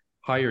is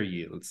higher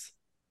yields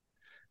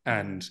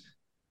and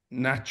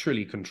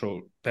naturally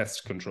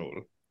pest control.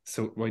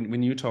 So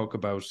when you talk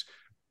about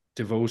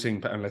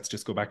devoting, and let's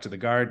just go back to the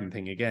garden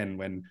thing again,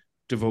 when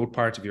devote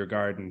part of your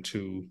garden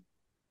to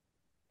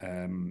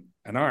an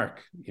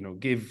ARK, you know,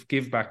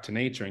 give back to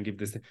nature and give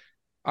this,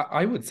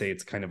 I would say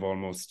it's kind of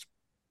almost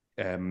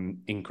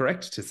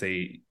incorrect to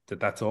say that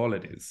that's all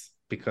it is,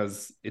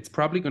 because it's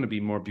probably going to be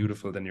more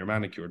beautiful than your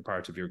manicured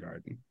part of your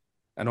garden.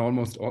 And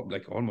almost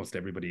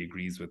everybody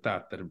agrees with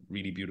that a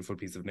really beautiful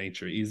piece of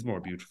nature is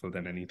more beautiful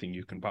than anything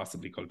you can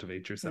possibly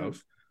cultivate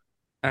yourself.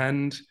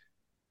 And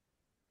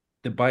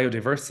the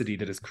biodiversity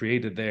that is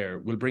created there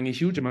will bring a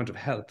huge amount of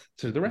health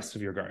to the rest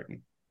of your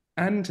garden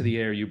and to the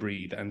air you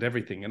breathe and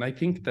everything. And I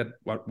think that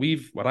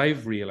what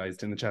I've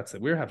realized in the chats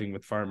that we're having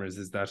with farmers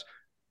is that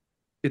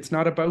it's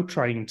not about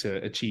trying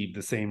to achieve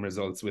the same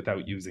results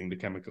without using the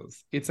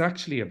chemicals. It's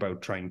actually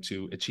about trying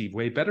to achieve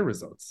way better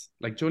results.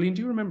 Like, Jolene,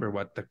 do you remember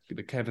what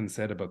the Kevin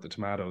said about the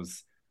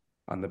tomatoes?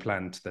 on the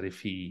plant that if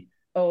he...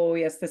 Oh,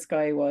 yes, this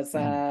guy was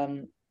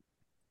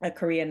a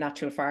Korean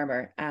natural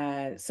farmer.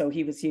 So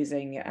he was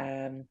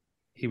using...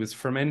 he was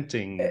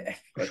fermenting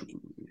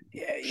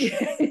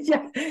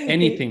yeah.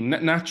 anything,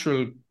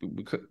 natural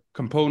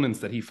components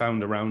that he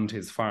found around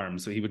his farm.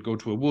 So he would go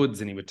to a woods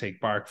and he would take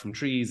bark from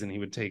trees and he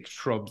would take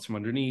shrubs from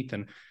underneath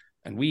and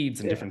weeds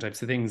and different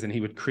types of things, and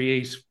he would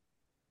create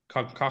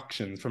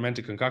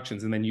fermented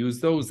concoctions, and then use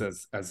those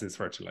as his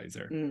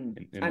fertilizer. And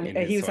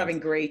he was having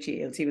great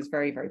yields. He was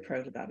very, very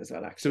proud of that as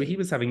well, actually. So he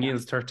was having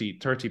yields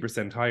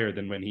 30% higher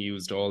than when he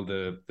used all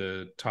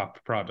the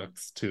top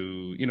products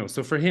to,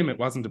 so for him, it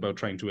wasn't about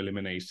trying to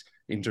eliminate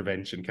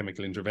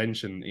chemical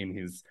intervention in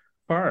his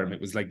farm. It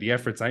was like, the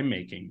efforts I'm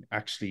making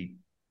actually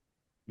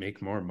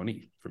make more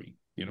money for me,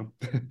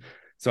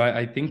 So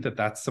I think that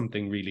that's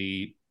something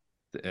really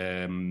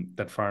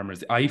that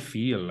farmers, I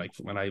feel like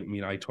when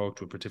I talk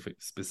to a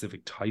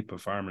specific type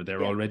of farmer,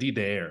 they're already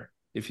there,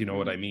 if you know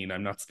what I mean.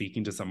 I'm not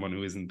speaking to someone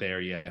who isn't there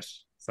yet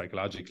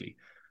psychologically,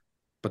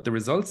 but the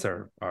results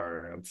are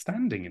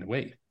outstanding in a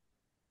way.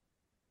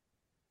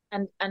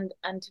 And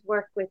to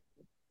work with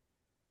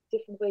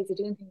different ways of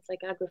doing things like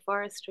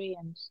agroforestry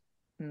and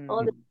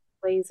all the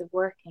ways of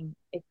working,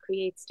 it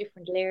creates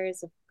different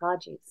layers of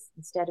produce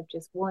instead of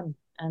just one.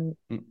 And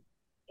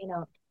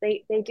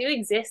they do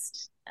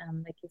exist,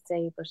 like you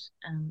say, but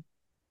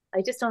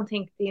I just don't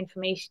think the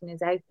information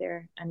is out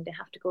there, and they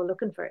have to go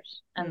looking for it.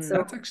 And so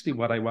that's actually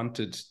what I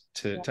wanted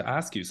to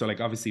ask you. So, like,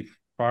 obviously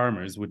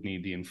farmers would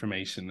need the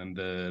information, and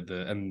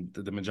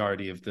the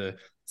majority of the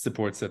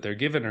supports that they're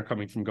given are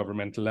coming from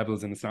governmental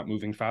levels, and it's not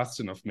moving fast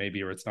enough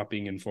maybe, or it's not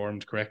being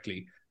informed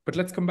correctly. But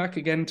let's come back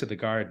again to the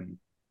garden.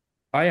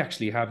 I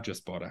actually have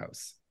just bought a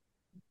house,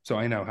 so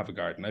I now have a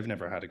garden. I've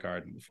never had a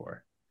garden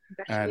before,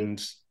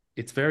 and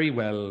it's very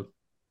well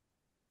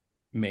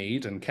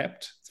made and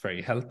kept. It's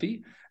very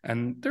healthy,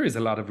 and there is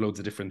a lot of loads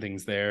of different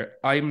things there.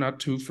 I'm not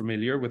too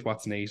familiar with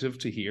what's native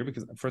to here,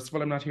 because first of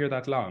all, I'm not here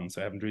that long,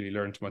 so I haven't really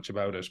learned much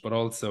about it, but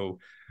also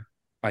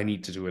I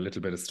need to do a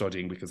little bit of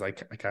studying, because I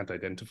can't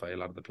identify a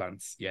lot of the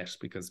plants yet,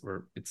 because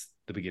it's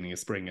the beginning of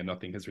spring and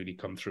nothing has really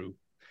come through.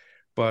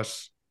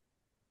 But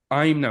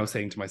I'm now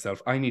saying to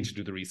myself, I need to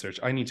do the research.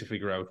 I need to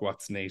figure out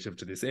what's native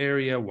to this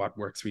area, what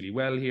works really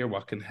well here,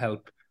 what can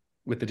help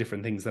with the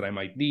different things that I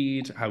might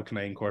need. How can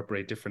I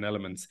incorporate different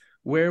elements?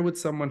 Where would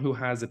someone who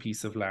has a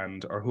piece of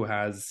land or who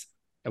has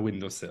a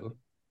windowsill,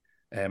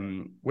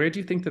 where do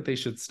you think that they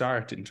should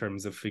start in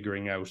terms of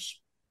figuring out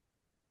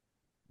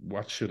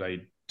what should I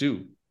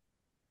do?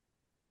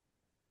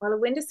 Well, a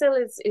windowsill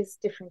is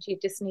different. You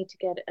just need to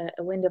get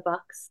a window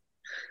box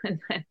and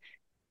then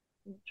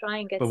try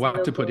and get. But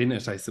what to put in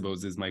it, I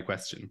suppose, is my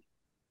question.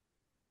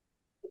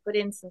 You put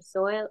in some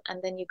soil,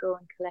 and then you go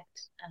and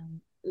collect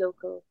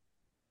local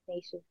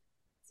native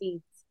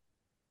seeds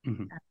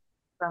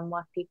from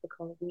what people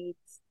call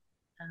weeds,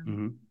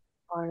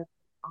 or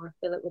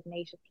fill it with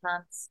native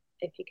plants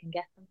if you can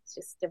get them. It's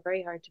just, they're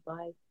very hard to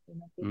buy.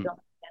 People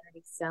don't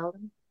generally sell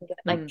them. You can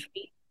get like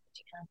trees, but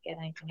you can't get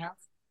anything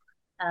else.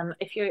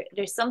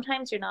 There's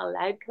sometimes you're not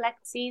allowed to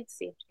collect seeds,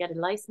 so you have to get a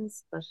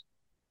license, but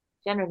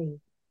generally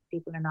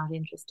people are not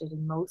interested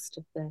in most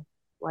of the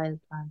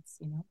wild plants,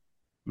 So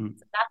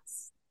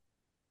that's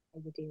how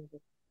you deal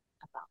with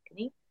a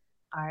balcony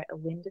or a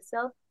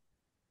windowsill.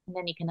 And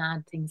then you can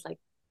add things like,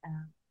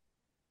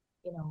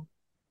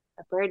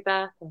 a bird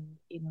bath, and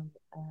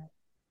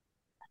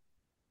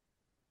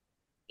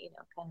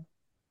kind of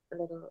a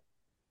little,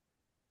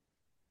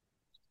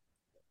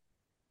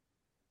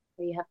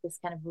 where you have this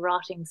kind of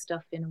rotting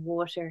stuff in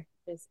water.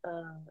 There's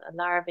a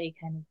larvae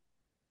kind of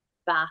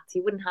baths.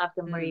 You wouldn't have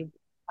them where you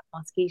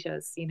have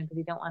mosquitoes, because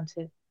you don't want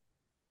to,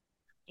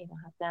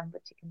 have them,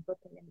 but you can put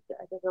them in.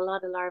 There's a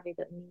lot of larvae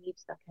that need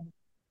that kind of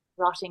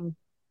rotting,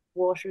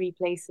 watery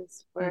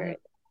places for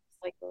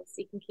cycles. So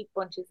you can keep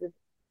bunches of,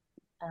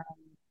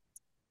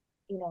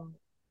 you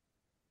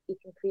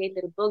can create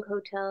little bug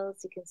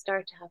hotels. You can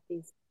start to have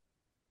these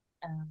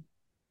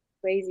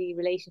crazy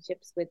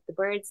relationships with the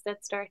birds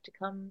that start to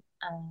come.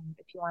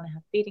 If you want to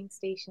have feeding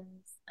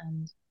stations,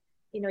 and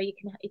you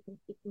can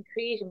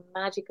create a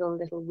magical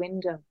little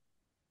window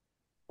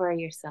for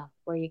yourself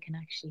where you can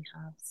actually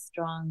have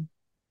strong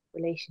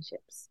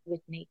relationships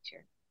with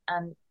nature.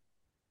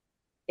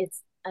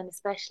 And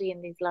especially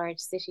in these large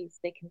cities,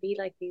 they can be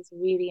like these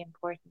really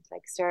important,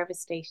 like,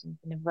 service stations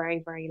in a very,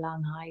 very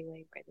long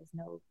highway where there's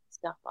no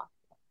stop off.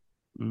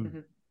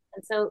 And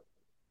so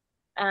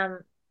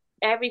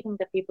everything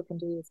that people can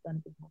do is going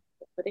to be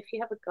helpful. But if you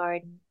have a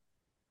garden,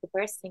 the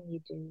first thing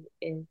you do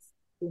is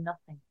do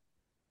nothing,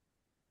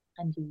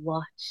 and you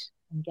watch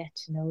and get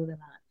to know the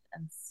land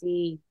and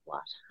see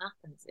what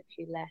happens if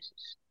you let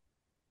it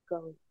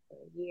go for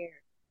a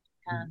year.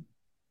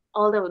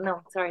 Although,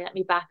 no, sorry, let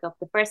me back up.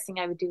 The first thing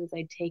I would do is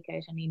I'd take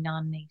out any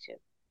non-native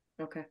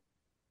plants,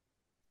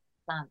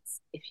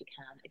 if you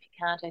can. If you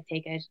can't, I'd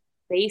take out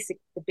the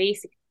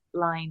basic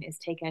line is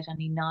take out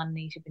any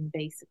non-native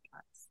invasive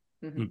plants.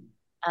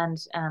 And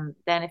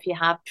then if you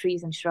have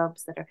trees and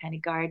shrubs that are kind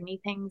of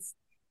gardeny things,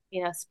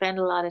 spend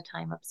a lot of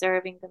time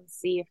observing them,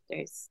 see if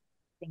there's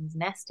things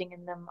nesting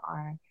in them,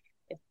 or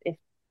if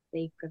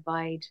they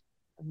provide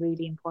a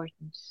really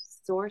important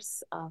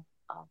source of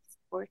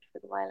support for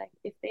the wildlife.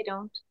 If they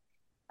don't,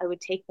 I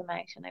would take them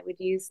out and I would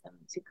use them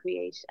to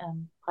create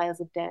piles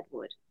of dead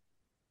wood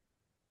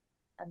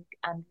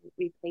and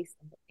replace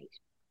them with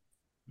nature.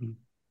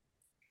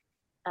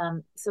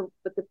 So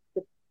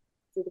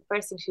the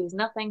first thing, she was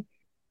nothing.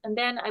 And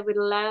then I would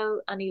allow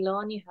any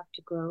lawn you have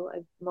to grow.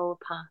 I'd mow a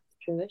path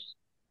through it.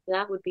 So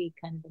that would be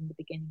kind of in the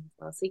beginning as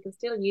well. So you can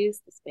still use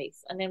the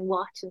space and then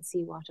watch and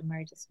see what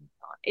emerges from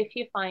the lawn. If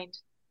you find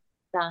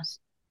that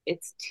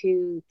it's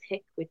too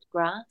thick with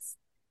grass,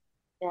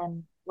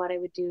 then what I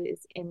would do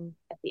is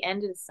at the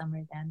end of the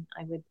summer, then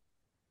I would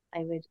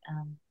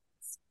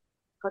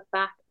cut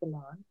back the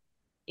lawn,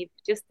 if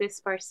just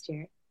this first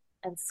year,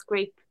 and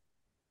scrape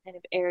kind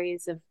of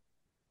areas of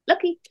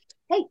Lucky,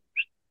 hey,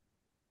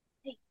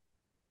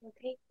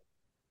 okay.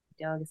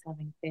 The dog is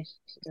having a fit.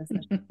 She does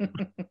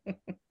that.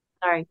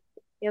 Sorry.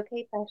 You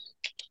okay, pet?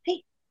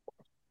 Hey.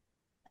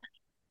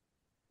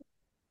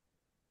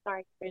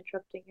 Sorry for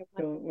interrupting your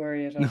podcast. Don't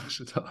worry at all. Not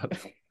at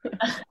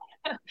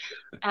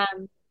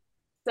all.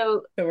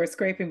 So we're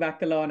scraping back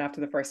the lawn after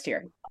the first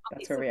year.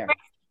 That's where we are.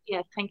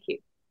 Yeah, thank you.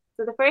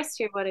 So the first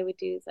year, what I would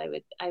do is I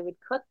would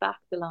cut back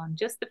the lawn.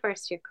 Just the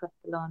first year, cut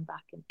the lawn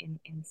back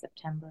in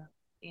September,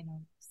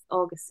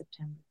 August,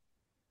 September.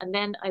 And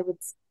then I would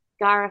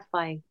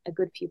scarify a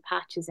good few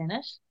patches in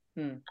it.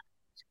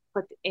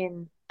 Put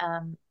in,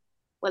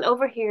 well,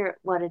 over here,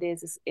 what it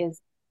is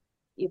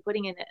you're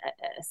putting in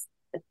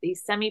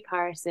these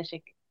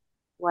semi-parasitic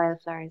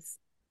wildflowers,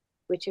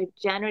 which are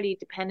generally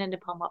dependent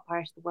upon what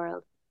part of the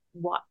world,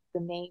 what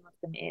the name of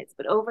them is.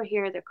 But over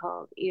here, they're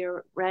called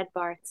either red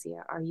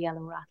bartsia or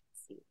yellow rattlesnea.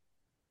 You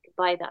can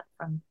buy that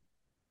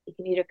you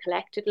can either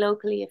collect it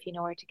locally if you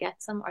know where to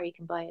get some, or you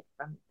can buy it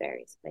from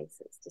various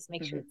places. Just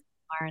make sure it's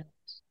Ireland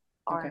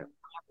or wherever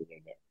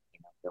you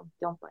live.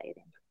 Don't buy it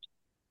in.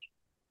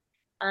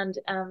 And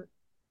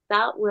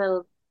that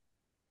will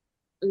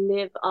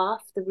live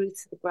off the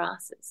roots of the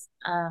grasses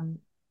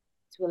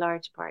to a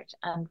large part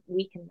and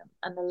weaken them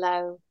and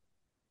allow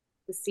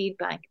the seed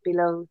bank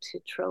below to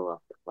throw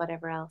up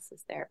whatever else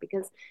is there,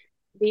 because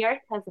the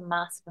earth has a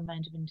massive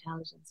amount of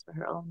intelligence for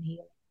her own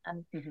healing,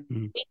 and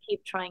we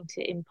keep trying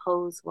to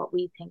impose what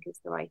we think is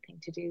the right thing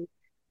to do.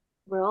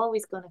 We're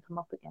always going to come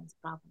up against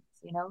problems,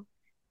 so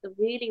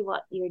really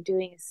what you're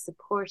doing is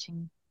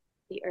supporting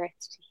the earth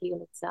to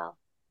heal itself.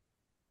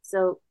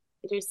 So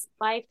there's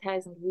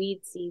 5,000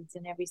 weed seeds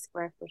in every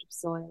square foot of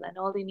soil, and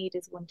all they need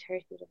is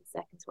 1/30 of a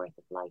second's worth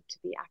of light to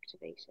be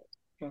activated.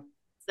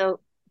 So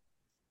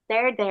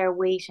they're there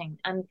waiting,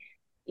 and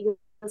you'll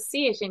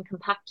see it in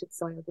compacted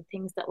soil. The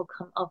things that will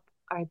come up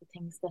are the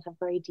things that have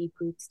very deep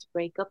roots to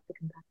break up the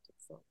compacted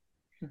soil.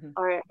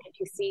 Or if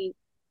you see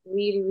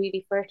really,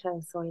 really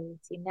fertile soil, you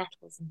see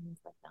nettles and things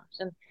like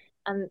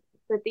that.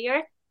 But the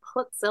earth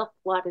puts up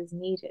what is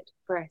needed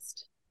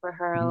first for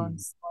her own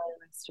soil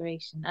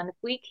restoration. And if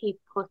we keep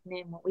putting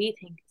in what we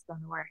think is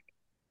going to work,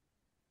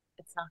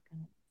 it's not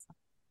going to.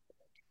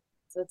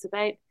 So it's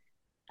about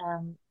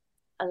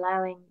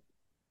allowing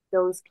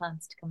those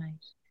plants to come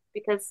out,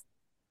 because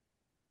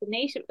the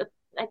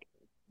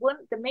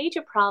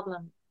major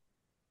problem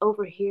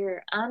over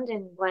here and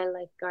in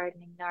wildlife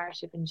gardening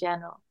narrative in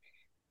general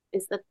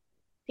is that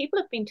people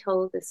have been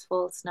told this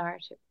false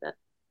narrative that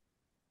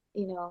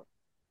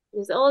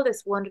there's all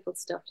this wonderful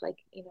stuff like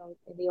in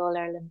the All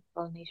Ireland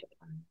Pollination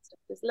Plan and stuff.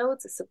 There's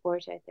loads of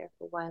support out there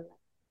for wildlife,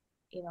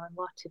 and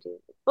what to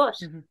do.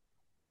 But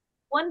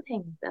one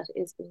thing that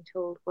is being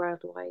told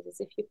worldwide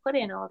is if you put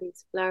in all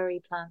these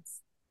flowery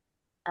plants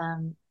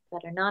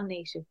that are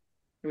non-native.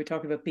 Are we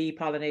talking about bee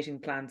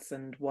pollinating plants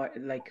and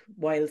like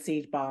wild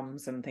seed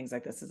bombs and things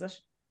like this, is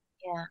it?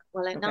 Yeah,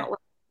 well, not wild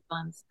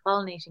bombs,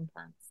 pollinating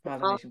plants.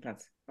 Pollinating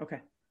plants. Okay.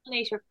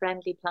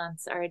 Pollinator-friendly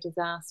plants are a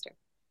disaster.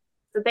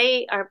 So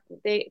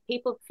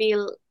people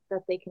feel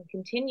that they can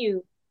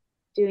continue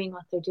doing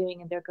what they're doing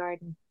in their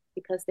garden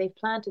because they've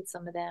planted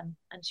some of them,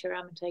 and sure,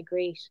 aren't I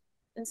great?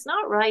 And it's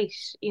not right,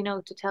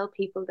 to tell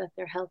people that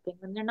they're helping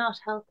when they're not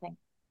helping,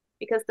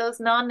 because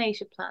those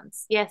non-native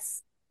plants,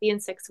 yes, the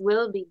insects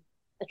will be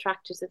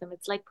attracted to them.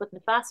 It's like putting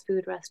a fast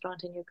food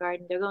restaurant in your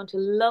garden. They're going to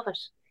love it.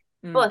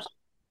 But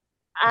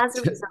as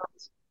a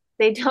result,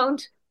 they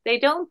don't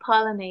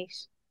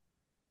pollinate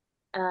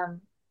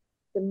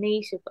the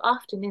native,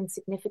 often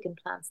insignificant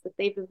plants that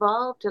they've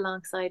evolved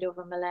alongside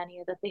over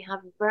millennia, that they have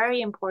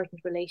very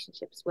important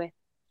relationships with.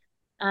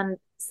 And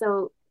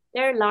so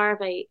their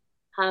larvae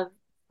have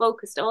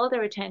focused all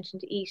their attention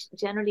to eat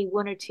generally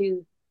one or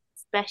two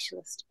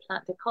specialist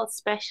plants. They're called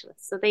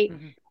specialists. So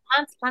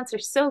plants are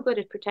so good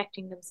at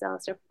protecting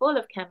themselves. They're full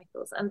of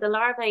chemicals, and the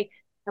larvae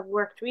have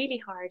worked really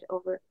hard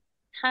over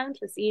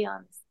countless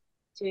eons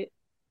to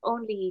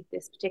only eat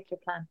this particular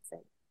plant.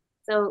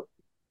 So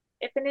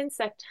if an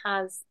insect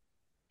has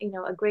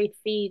a great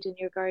feed in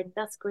your garden,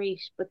 that's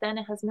great, but then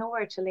it has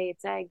nowhere to lay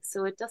its eggs,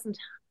 so it doesn't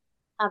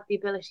have the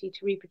ability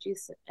to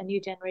reproduce a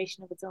new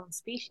generation of its own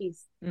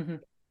species.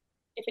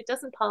 if it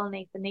doesn't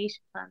pollinate the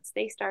native plants,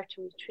 they start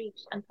to retreat,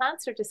 and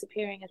plants are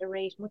disappearing at a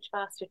rate much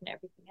faster than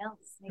everything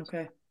else.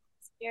 Okay.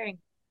 Disappearing,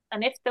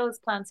 and if those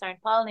plants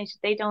aren't pollinated,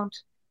 they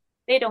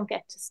don't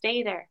get to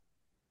stay there,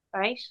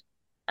 right?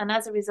 And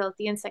as a result,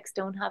 the insects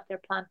don't have their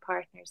plant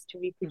partners to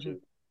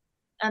reproduce.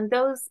 And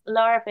those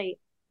larvae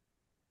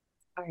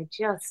are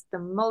just the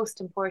most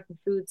important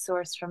food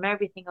source from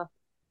everything up.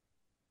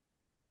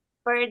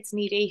 Birds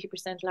need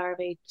 80%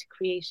 larvae to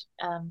create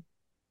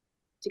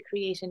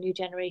a new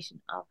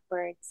generation of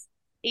birds.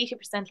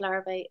 80%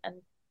 larvae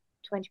and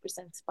 20%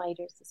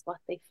 spiders is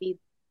what they feed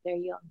their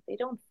young. They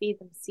don't feed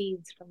them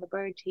seeds from the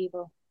bird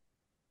table.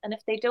 And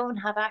if they don't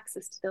have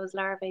access to those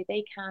larvae,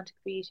 they can't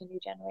create a new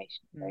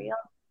generation of their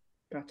young.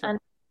 Gotcha. And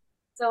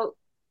so,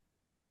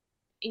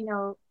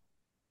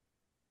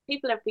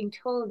 people are being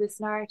told this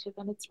narrative,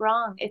 and it's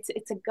wrong. It's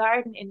a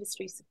garden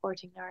industry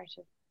supporting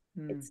narrative.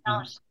 It's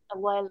not a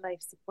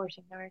wildlife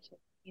supporting narrative,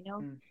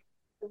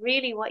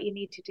 Really what you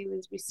need to do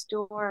is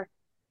restore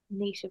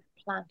native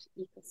plant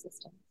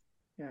ecosystems.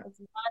 Yeah.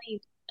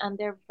 And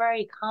they're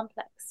very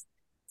complex.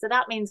 So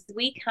that means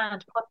we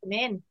can't put them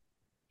in,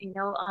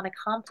 on a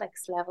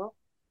complex level,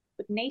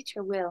 but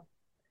nature will.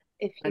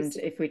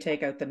 If we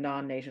take out the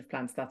non-native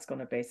plants, that's going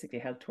to basically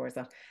help towards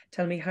that.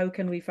 Tell me, how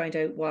can we find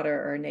out what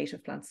are our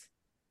native plants?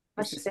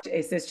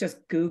 Is this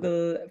just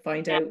Google,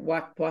 find out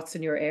what's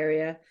in your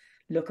area,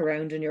 look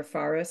around in your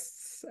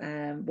forests?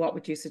 What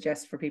would you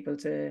suggest for people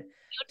to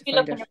be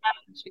looking around,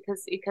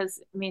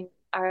 because I mean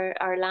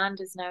our land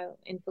is now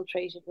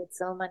infiltrated with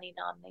so many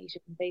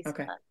non-native invasive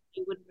plants.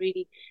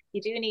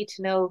 You do need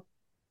to know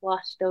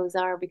what those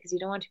are, because you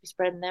don't want to be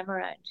spreading them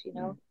around,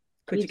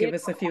 Could you give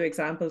us a few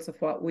examples of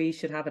what we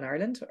should have in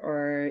Ireland,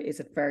 or is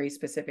it very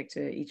specific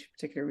to each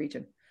particular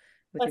region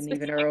within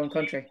even our own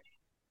country?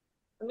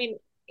 I mean,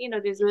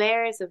 there's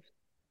layers of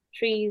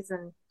trees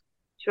and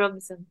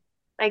shrubs, and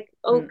like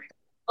oak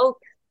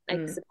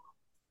like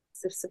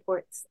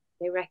supports,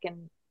 they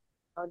reckon,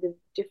 the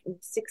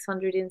different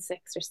 600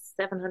 insects or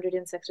 700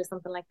 insects or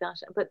something like that.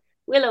 But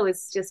willow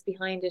is just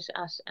behind it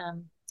at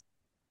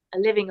a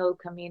living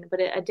oak,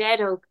 but a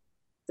dead oak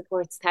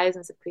supports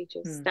thousands of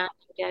creatures. Standing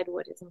dead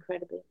wood is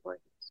incredibly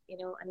important,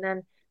 and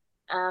then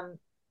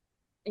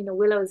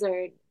willows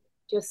are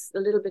just a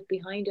little bit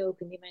behind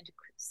oak in the amount of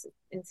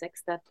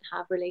insects that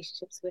have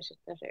relationships with it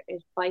that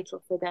is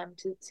vital for them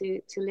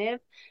to live.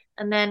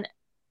 And then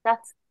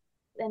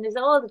there's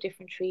all the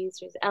different trees.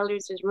 There's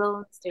elders, there's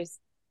roans, there's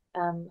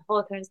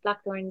hawthorns,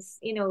 blackthorns,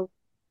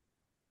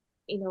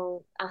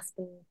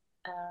 aspen.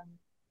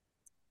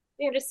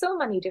 There's so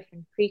many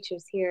different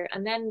creatures here.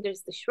 And then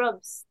there's the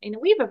shrubs.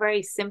 We have a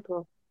very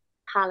simple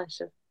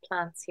palette of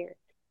plants here,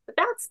 but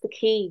that's the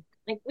key.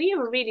 Like, we have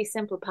a really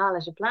simple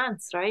palette of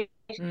plants, right?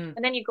 And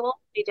then you go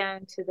all the way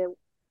down to the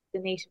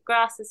native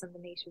grasses and the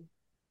native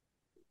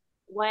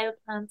wild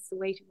plants, the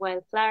native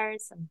wild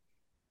flowers, and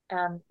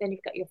then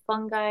you've got your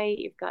fungi.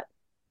 You've got,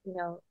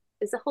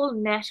 there's a whole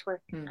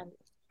network and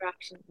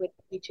interaction with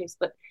creatures.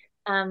 But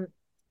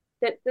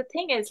the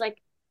thing is, like,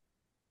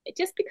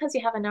 just because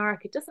you have an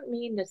ARK, it doesn't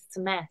mean that it's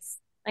a mess.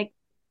 Like,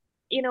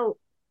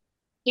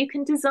 you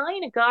can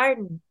design a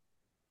garden,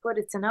 but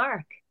it's an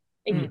ARK.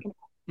 Like, you can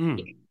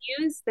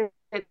use the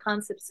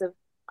concepts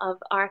of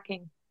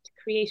arcing to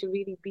create a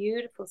really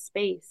beautiful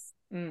space,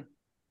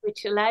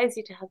 which allows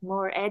you to have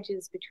more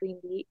edges between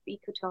the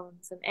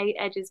ecotones and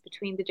edges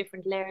between the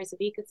different layers of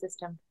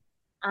ecosystem.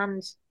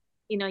 And,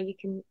 you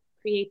can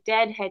create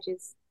dead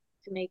hedges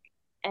to make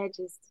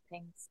edges to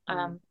things.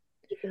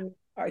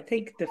 I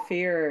think the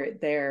fear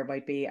there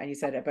might be, and you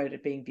said about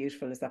it being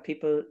beautiful, is that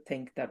people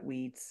think that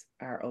weeds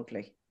are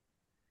ugly.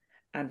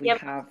 And we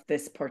have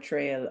this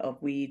portrayal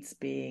of weeds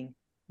being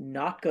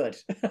not good.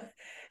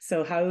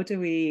 So how do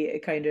we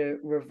kind of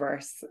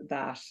reverse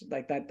that?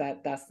 Like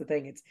that's the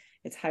thing.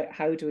 It's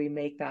how do we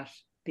make that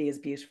be as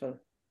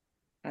beautiful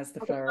as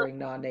the flowering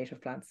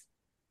non-native plants?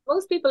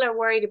 Most people are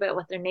worried about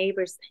what their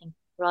neighbors think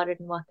rather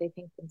than what they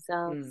think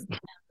themselves.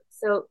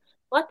 So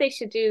what they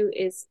should do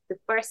is, the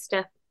first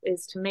step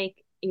is to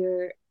make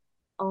your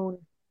own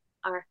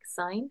ARK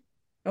sign.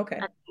 Okay.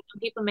 And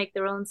people make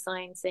their own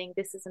sign saying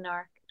this is an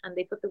ARK, and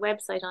they put the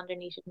website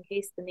underneath it in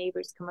case the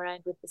neighbors come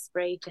around with the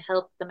spray to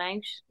help them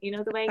out,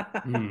 the way.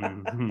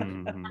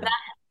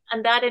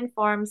 and that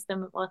informs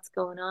them of what's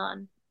going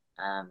on.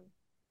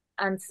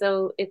 And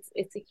so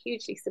it's a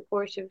hugely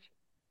supportive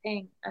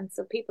thing. And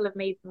so people have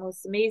made the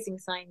most amazing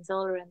signs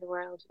all around the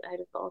world out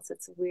of all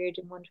sorts of weird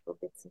and wonderful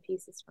bits and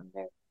pieces from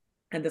there.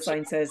 And the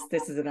sign says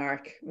this is an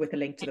ARK with a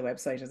link to the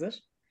website, is it?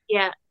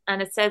 Yeah,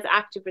 and it says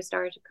active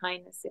restorative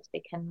kindness if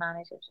they can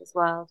manage it as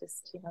well,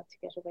 just to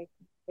get away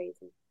from the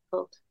crazy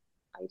cult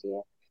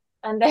idea.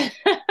 And then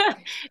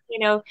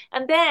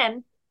and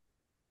then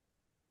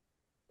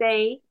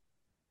they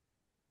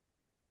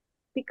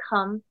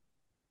become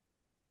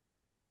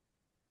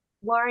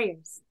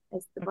warriors,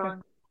 is the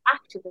wrong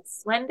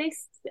activists. When they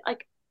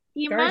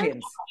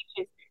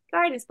the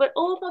guardians, but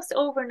almost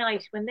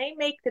overnight, when they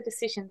make the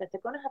decision that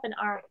they're going to have an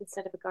ARK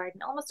instead of a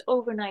garden, almost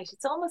overnight,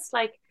 it's almost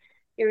like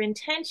your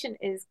intention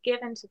is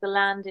given to the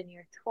land in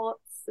your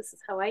thoughts, This is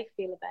how I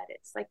feel about it.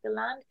 It's like the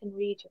land can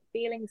read your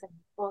feelings and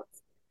your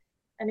thoughts.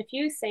 And if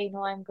you say,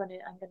 no, I'm gonna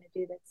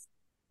do this,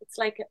 it's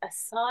like a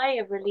sigh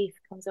of relief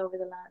comes over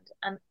the land.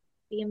 And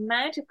the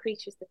amount of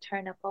creatures that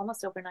turn up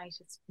almost overnight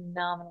is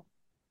phenomenal.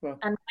 Well,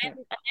 and then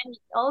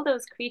all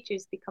those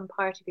creatures become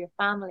part of your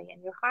family,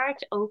 and your heart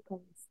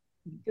opens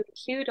to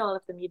include all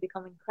of them. You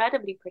become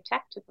incredibly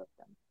protective of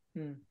them.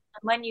 And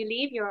when you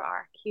leave your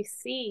ARK, you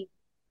see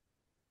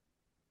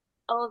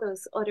all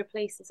those other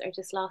places are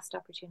just lost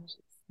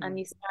opportunities, and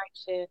you start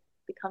to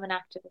become an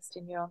activist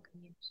in your own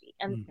community.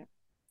 And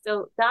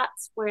so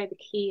that's where the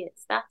key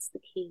is. That's the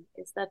key,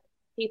 is that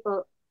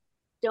people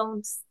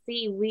don't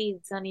see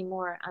weeds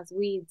anymore as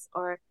weeds,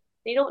 or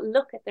they don't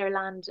look at their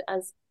land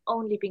as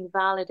only being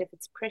valid if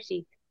it's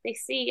pretty. They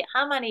see,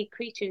 how many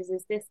creatures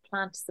is this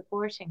plant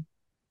supporting?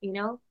 You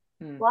know,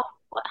 what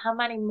how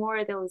many more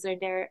of those are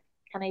there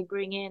can I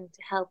bring in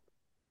to help,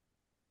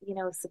 you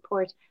know,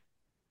 support?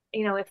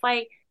 You know, if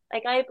I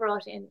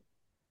brought in,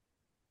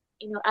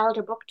 you know,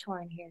 elder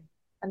buckthorn here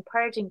and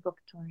purging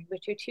buckthorn,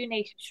 which are two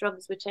native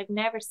shrubs which I've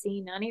never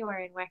seen anywhere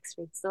in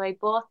Wexford. So I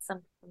bought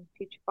some from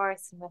Future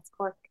Forests in West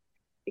Cork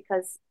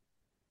because,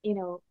 you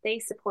know, they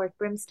support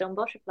brimstone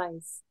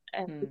butterflies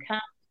who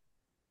can't,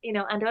 you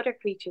know, and other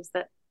creatures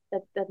that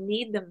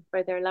need them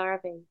for their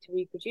larvae to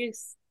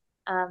reproduce.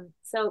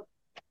 So,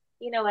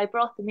 you know, I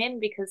brought them in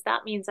because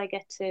that means I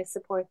get to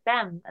support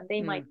them, and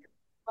they might.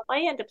 If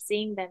I end up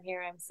seeing them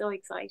here, I'm so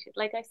excited.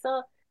 Like I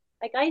saw,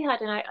 like I had,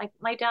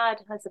 my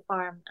dad has a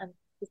farm, and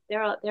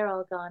they're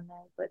all gone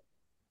now, but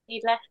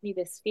he'd left me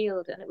this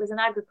field, and it was an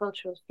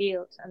agricultural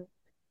field, and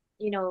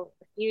you know,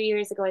 a few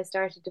years ago I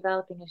started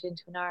developing it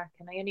into an ARK,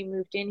 and I only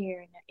moved in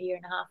here a year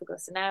and a half ago,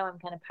 so now I'm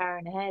kind of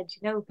powering ahead,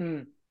 you know.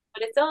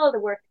 But it's all the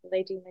work that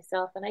I do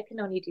myself, and I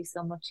can only do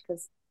so much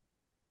because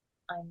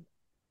I'm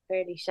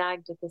fairly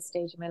shagged at this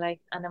stage of my life,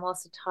 and I'm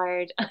also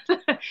tired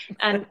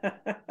and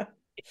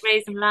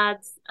raising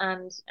lads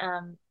and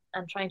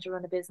trying to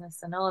run a business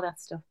and all that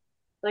stuff.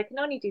 So I can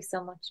only do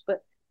so much.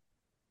 But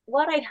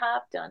what I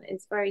have done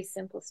is very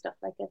simple stuff.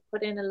 Like I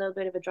put in a little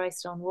bit of a dry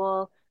stone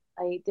wall.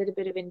 I did a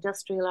bit of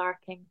industrial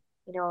arcing.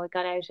 You know, I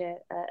got out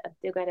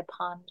dug out a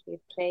pond with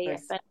clay.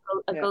 Nice. I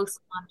found a ghost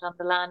pond on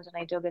the land, and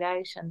I dug it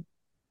out. And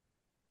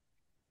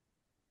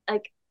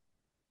like,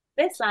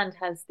 this land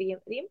has the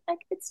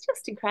like, it's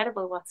just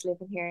incredible what's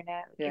living here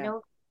now. You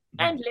know,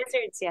 and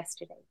lizards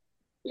yesterday.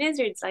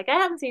 Lizards, like I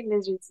haven't seen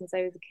lizards since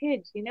I was a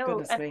kid, you know.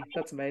 Goodness me,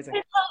 that's amazing.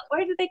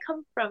 Where did they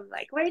come from?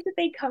 Like, where did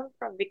they come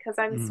from? Because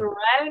I'm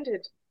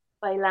surrounded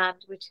by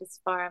land which is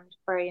farmed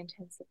very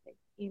intensively,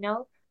 you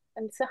know.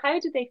 And so, how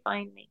did they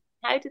find me?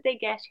 How did they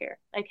get here?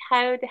 Like,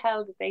 how the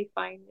hell did they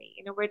find me?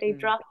 You know, were they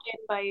dropped in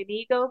by an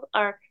eagle,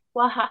 or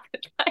what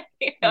happened?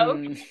 You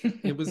know,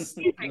 it was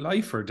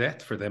life or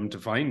death for them to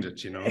find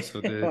it, you know.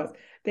 So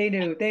they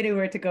knew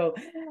where to go.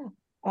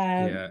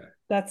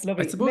 That's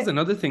lovely. I suppose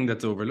another thing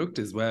that's overlooked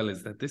as well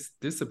is that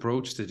this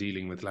approach to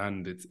dealing with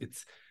land,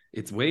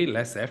 it's way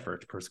less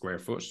effort per square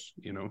foot,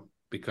 you know,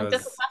 because it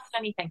doesn't cost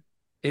anything.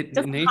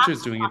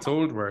 Nature's doing its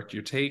old work.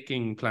 You're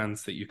taking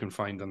plants that you can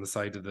find on the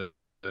side of the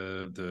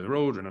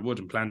road and a wood,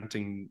 and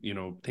planting, you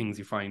know, things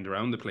you find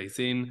around the place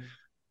and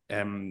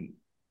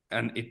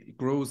it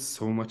grows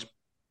so much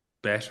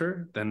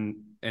better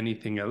than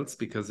anything else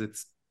because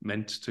it's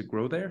meant to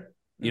grow there,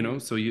 you know.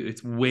 So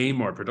it's way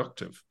more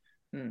productive.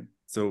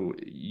 So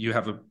you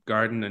have a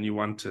garden and you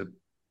want to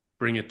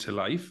bring it to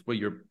life, but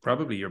you're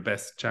probably your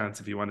best chance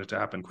if you want it to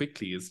happen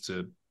quickly is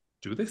to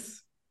do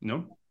this, you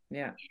know?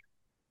 Yeah.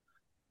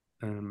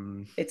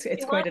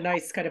 It's quite a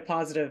nice kind of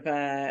positive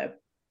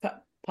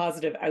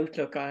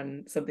outlook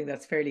on something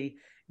that's fairly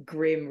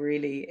grim,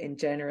 really, in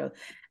general.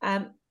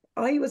 I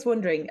was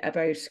wondering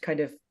about kind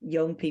of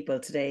young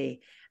people today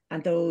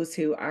and those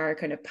who are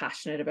kind of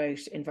passionate about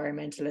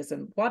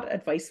environmentalism. What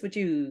advice would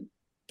you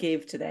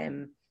give to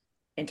them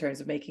in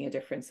terms of making a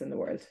difference in the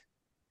world?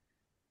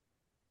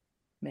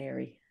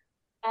 Mary.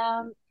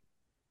 I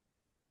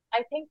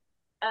think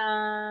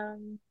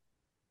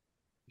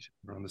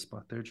we're on the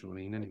spot there,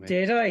 Jolene, anyway.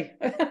 Did I?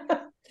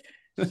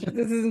 This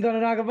isn't going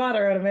to knock a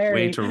bother out of Mary.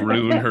 Way to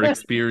ruin her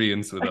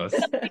experience with us.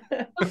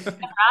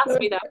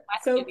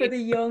 So for the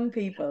young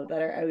people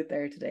that are out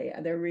there today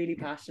and they're really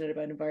passionate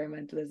about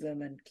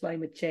environmentalism and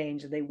climate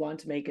change and they want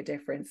to make a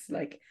difference,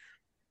 like,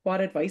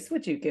 what advice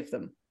would you give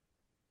them?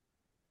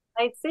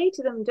 I'd say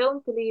to them,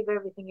 don't believe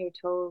everything you're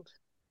told.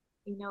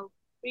 You know,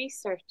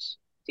 research,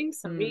 do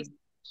some research,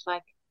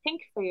 like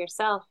think for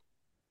yourself,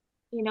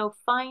 you know,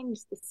 find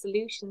the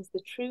solutions, the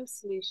true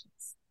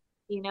solutions.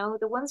 You know,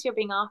 the ones you're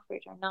being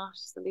offered are not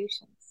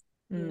solutions,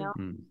 you know.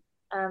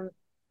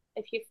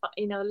 If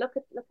you know, look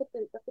at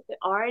the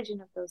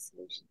origin of those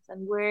solutions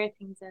and where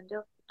things end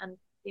up and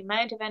the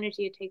amount of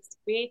energy it takes to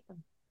create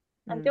them.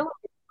 And don't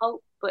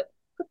hope, but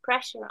put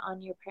pressure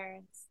on your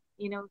parents,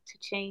 you know, to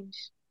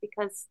change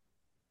because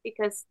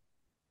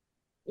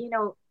you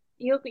know,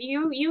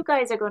 you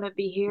guys are going to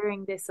be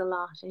hearing this a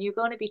lot, and you're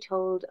going to be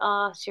told,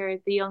 oh sure,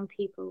 the young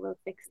people will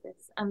fix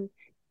this, and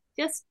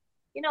just,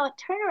 you know,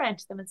 turn around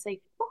to them and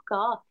say, fuck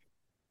off.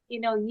 You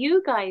know,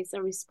 you guys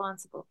are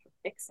responsible for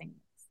fixing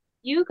this.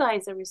 You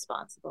guys are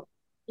responsible.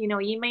 You know,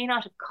 you may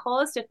not have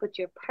caused it, but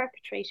you're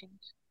perpetrating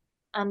it.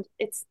 And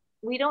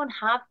we don't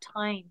have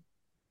time.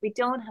 We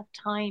don't have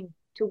time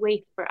to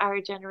wait for our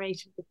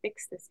generation to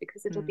fix this,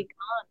 because it'll be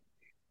gone.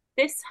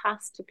 This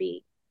has to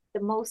be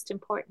the most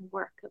important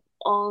work of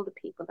all the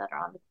people that are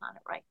on the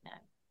planet right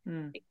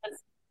now. Because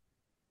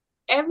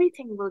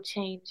everything will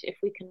change if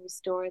we can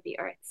restore the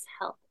Earth's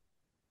health.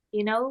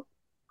 You know,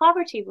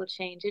 poverty will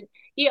change. And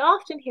you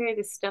often hear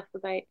this stuff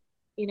about,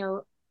 you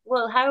know,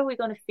 well, how are we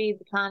going to feed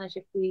the planet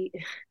if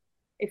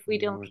we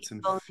don't it's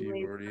keep going the way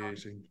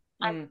infuriating.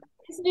 And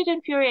isn't it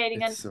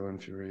infuriating? It's so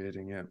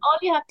infuriating, yeah. All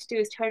you have to do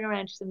is turn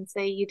around to them and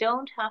say, you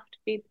don't have to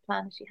feed the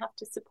planet. You have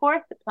to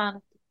support the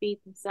planet to feed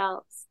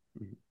themselves.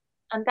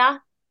 And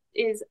that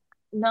is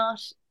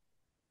not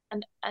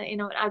an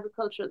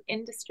agricultural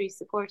industry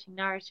supporting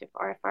narrative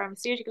or a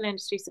pharmaceutical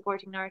industry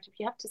supporting narrative.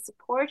 You have to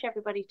support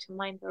everybody to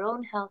mind their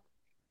own health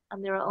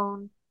and their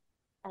own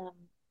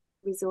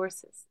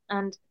resources.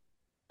 And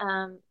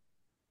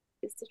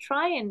is to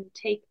try and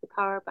take the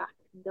power back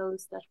from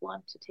those that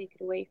want to take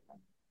it away from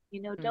you.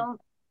 You know, don't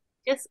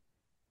just,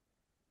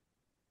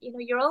 you know,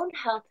 your own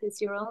health is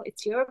your own,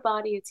 it's your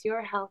body, it's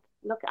your health.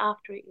 Look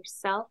after it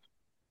yourself.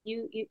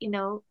 You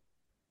know,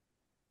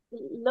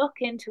 look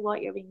into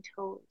what you're being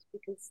told,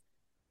 because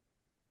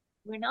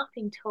we're not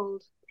being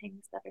told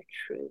things that are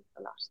true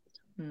a lot of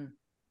the time.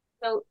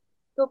 So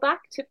go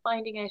back to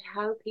finding out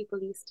how people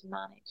used to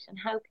manage and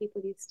how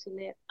people used to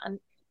live. And,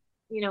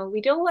 you know,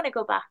 we don't want to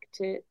go back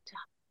to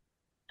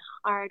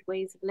hard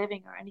ways of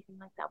living or anything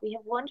like that. We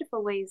have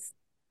wonderful ways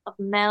of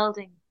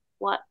melding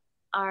what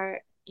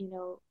are, you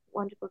know,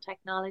 wonderful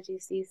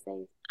technologies these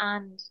days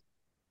and,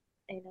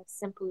 you know,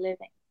 simple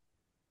living.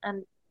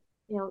 And,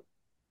 you know,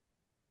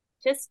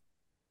 just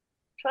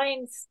try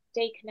and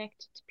stay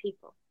connected to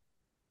people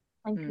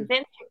and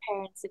convince your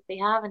parents, if they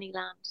have any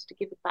land, to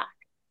give it back,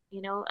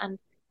 you know, and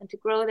to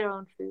grow their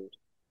own food,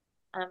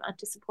 and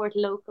to support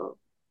local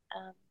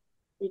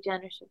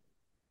regenerative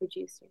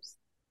producers.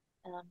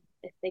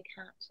 If they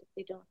can't, if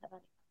they don't have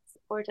any,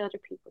 support other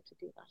people to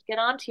do that. Get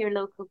on to your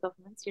local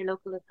governments, your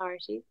local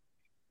authorities,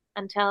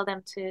 and tell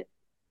them to,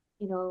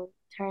 you know,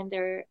 turn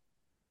their,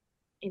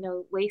 you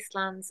know,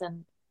 wastelands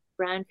and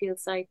brownfield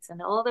sites and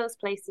all those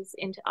places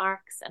into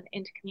ARKs and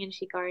into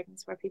community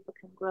gardens where people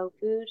can grow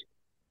food.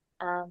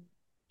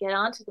 Get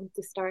on to them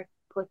to start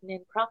putting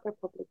in proper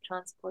public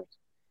transport.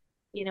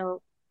 You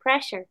know,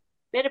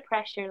 bit of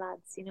pressure,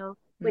 lads, you know,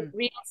 with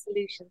real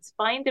solutions.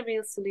 Find the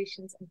real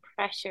solutions and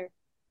pressure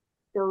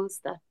those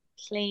that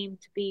claim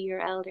to be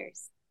your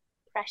elders.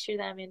 Pressure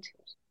them into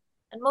it.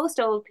 And most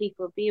old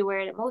people, be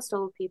aware that most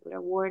old people are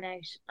worn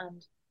out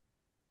and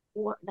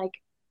like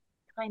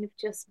kind of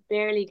just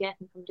barely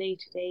getting from day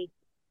to day,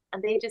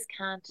 and they just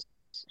can't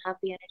have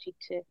the energy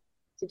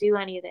to do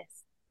any of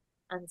this.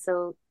 And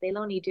so they'll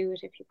only do it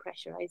if you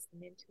pressurize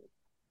them into it.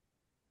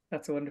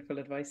 That's wonderful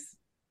advice.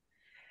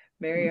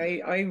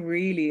 Mary, I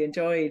really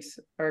enjoyed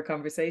our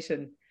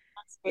conversation.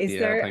 Is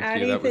there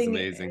anything? That was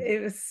amazing.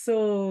 It was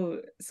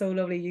so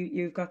lovely.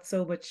 You've got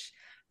so much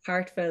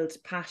heartfelt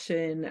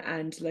passion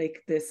and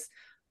like this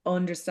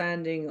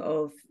understanding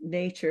of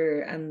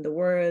nature and the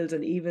world,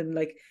 and even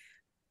like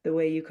the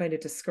way you kind of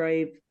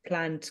describe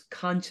plant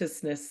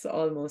consciousness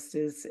almost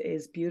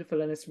is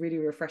beautiful, and it's really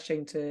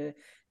refreshing to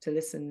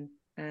listen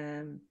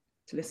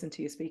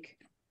to you speak.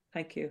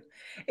 Thank you.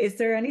 Is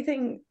there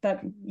anything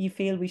that you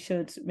feel we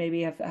should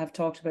maybe have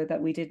talked about that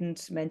we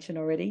didn't mention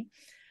already?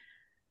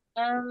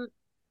 I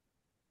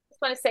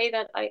just want to say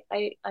that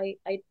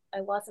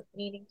I wasn't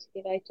meaning to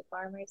give out to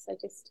farmers. I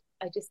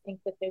just think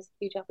that there's a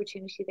huge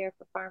opportunity there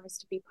for farmers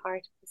to be part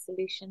of the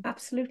solution.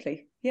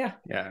 Absolutely. Yeah.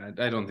 Yeah,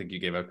 I don't think you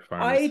gave out to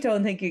farmers. I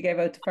don't think you gave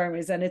out to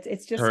farmers, and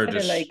it's just kind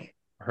of like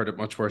heard it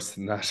much worse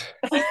than that.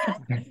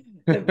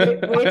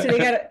 Wait till you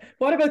get it.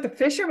 What about the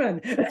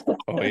fishermen?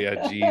 Oh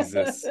yeah,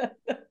 Jesus.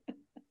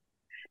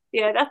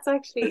 Yeah, that's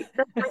actually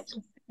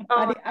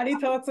any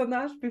thoughts on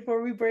that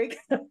before we break?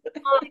 Oh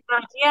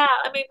God, yeah.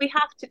 I mean, we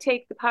have to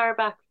take the power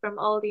back from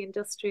all the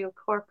industrial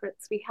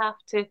corporates. We have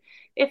to,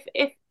 if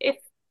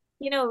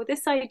you know,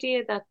 this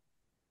idea that,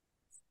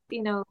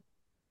 you know,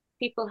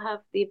 people have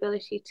the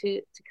ability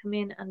to come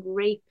in and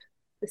rape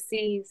the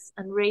seas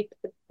and rape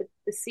the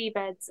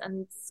seabeds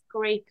and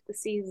scrape the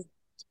seas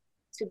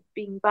to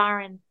being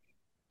barren,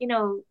 you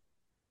know,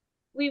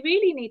 we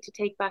really need to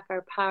take back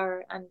our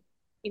power and,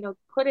 you know,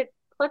 put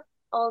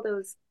all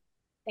those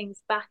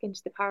things back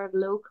into the power of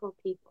local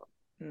people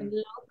and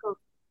local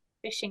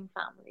fishing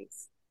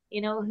families,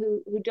 you know,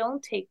 who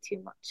don't take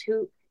too much,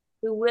 who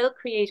will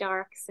create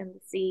ARKs in the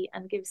sea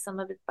and give some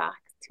of it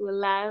back to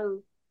allow,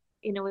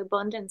 you know,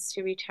 abundance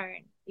to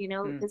return, you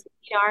know, because we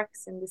need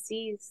ARKs in the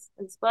seas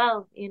as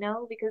well, you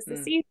know, because the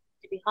seas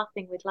need to be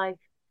hopping with life.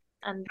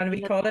 And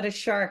we call it a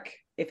shark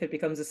if it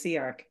becomes a sea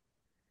ARK.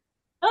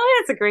 Oh,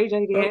 that's a great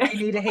idea. Oh,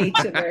 you need a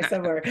H in there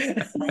somewhere.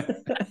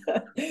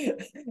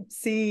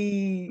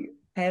 Sea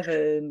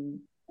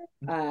heaven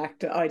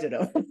act. I don't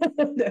know.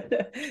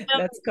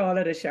 Let's call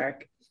it a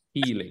shark.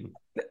 Healing.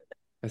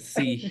 A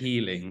sea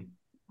healing.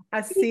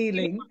 A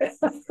ceiling.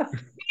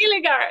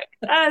 Ceiling ark.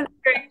 That's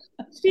great.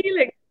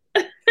 Ceiling.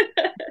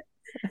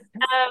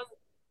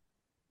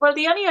 Well,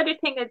 the only other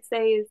thing I'd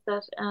say is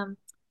that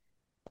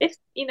if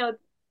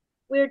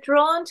we're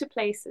drawn to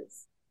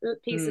places,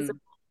 pieces of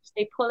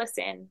they pull us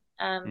in,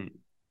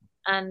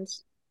 and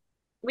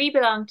we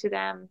belong to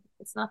them.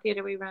 It's not the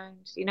other way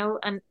around,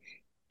 And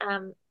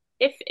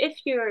if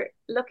you're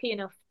lucky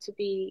enough to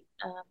be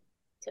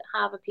to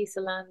have a piece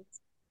of land,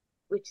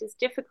 which is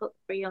difficult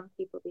for young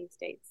people these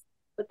days,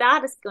 but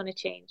that is going to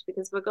change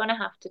because we're going to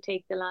have to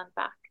take the land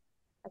back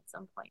at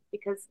some point,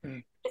 because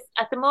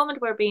at the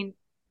moment we're being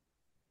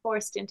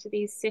forced into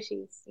these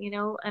cities,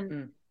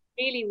 and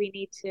really we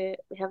need to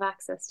have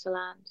access to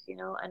land,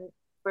 and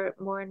for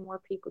more and more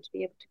people to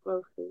be able to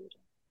grow food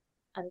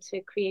and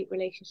to create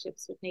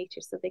relationships with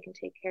nature so they can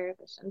take care of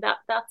it. And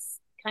that's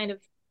kind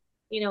of,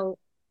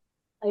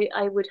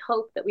 I would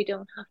hope that we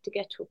don't have to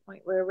get to a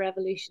point where a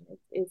revolution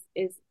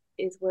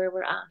is where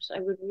we're at. I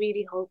would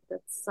really hope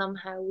that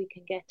somehow we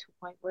can get to a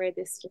point where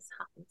this just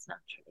happens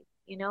naturally,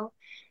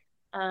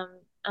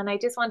 and I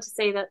just want to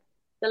say that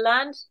the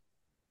land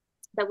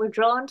that we're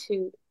drawn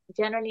to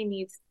generally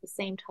needs the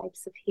same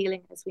types of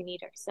healing as we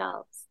need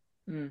ourselves.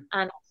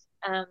 And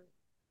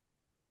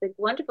the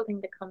wonderful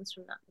thing that comes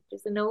from that,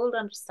 there's an old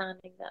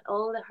understanding that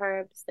all the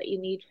herbs that you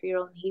need for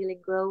your own healing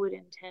grow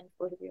within 10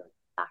 foot of your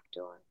back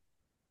door,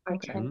 or 10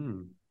 foot of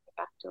your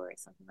back door, or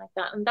something like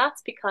that. And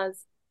that's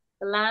because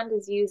the land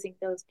is using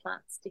those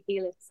plants to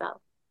heal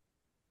itself.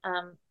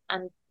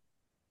 And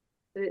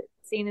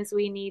seeing as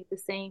we need the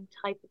same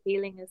type of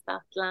healing as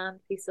that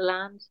piece of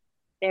land,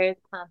 they're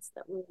the plants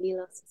that will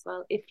heal us as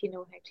well, if you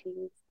know how to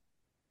use them.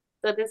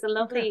 So there's a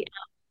lovely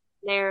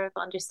layer of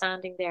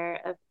understanding there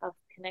of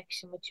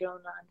connection with your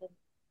own land, and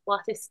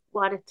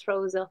what it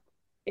throws up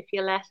if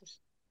you let it,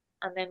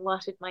 and then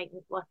what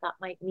that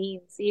might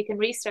mean. So you can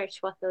research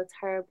what those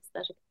herbs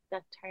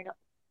that turn up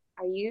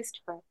are used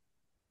for,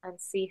 and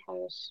see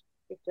how it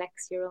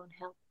reflects your own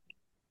health.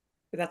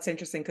 That's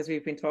interesting, because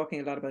we've been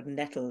talking a lot about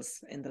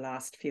nettles in the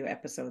last few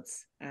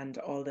episodes, and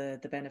all the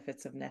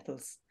benefits of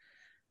nettles,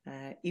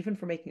 even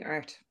for making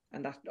art,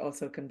 and that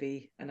also can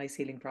be a nice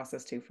healing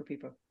process too for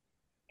people.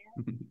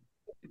 Yeah.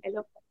 I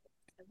love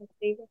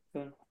that.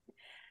 Cool.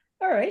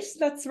 All right,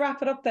 let's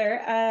wrap it up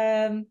there.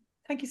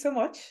 Thank you so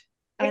much.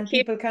 And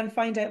people can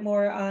find out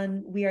more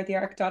on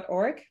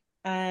wearetheark.org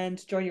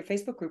and join your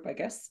Facebook group, I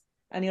guess.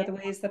 Any other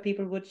ways that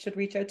people should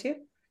reach out to you?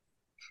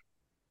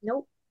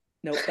 Nope.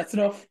 No, that's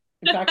enough.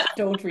 In fact,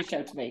 don't reach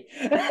out to me.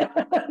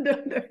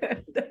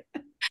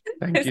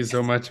 Thank you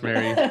so much,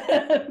 Mary.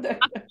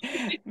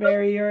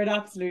 Mary, you're an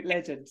absolute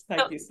legend.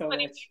 Thank you so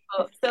much.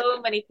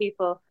 So many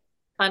people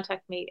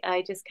contact me.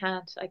 I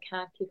can't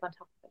keep on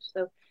top of it.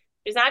 So if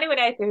there's anyone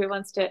out there who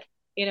wants to,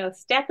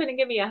 step in and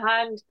give me a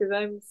hand, because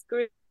I'm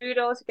screwed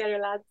all together,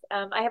 lads.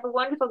 I have a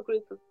wonderful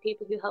group of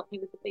people who help me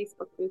with the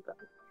Facebook group,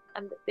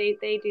 and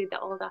they do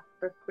all that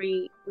for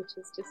free, which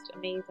is just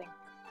amazing.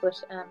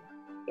 But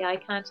I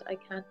can't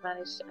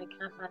manage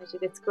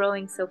it. It's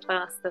growing so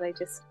fast that I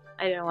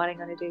don't know what I'm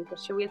going to do. But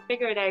sure, we'll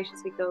figure it out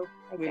as we go.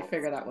 We'll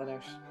figure that one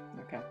out.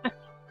 Okay.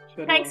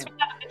 Thanks for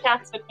having the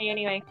chats with me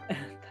anyway.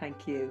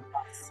 Thank you.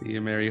 See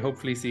you, Mary.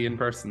 Hopefully see you in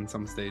person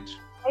some stage.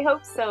 I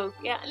hope so.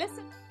 Yeah,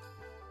 listen.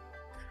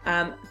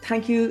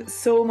 Thank you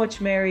so much,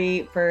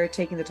 Mary, for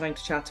taking the time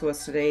to chat to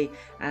us today.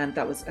 And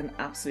that was an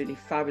absolutely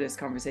fabulous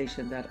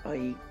conversation that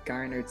I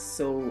garnered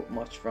so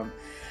much from.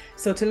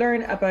 So to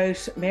learn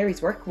about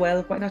Mary's work,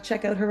 well, why not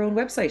check out her own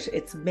website?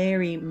 It's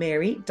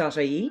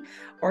marymary.ie,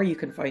 or you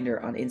can find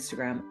her on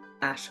Instagram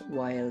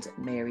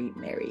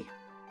 @wildmarymary.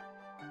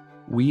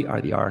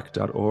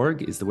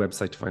 wearetheark.org is the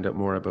website to find out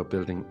more about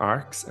building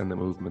ARKs and the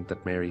movement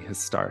that Mary has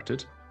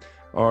started.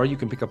 Or you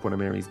can pick up one of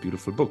Mary's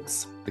beautiful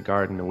books, The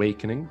Garden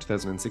Awakening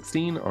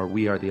 2016 or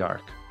We Are the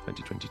ARK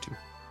 2022.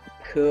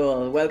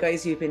 Cool. Well,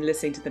 guys, you've been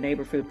listening to the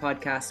Neighbour Food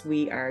Podcast.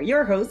 We are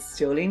your hosts,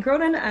 Jolene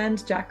Cronin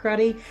and Jack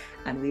Crotty,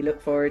 and we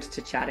look forward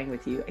to chatting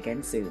with you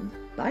again soon.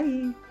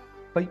 Bye.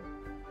 Bye.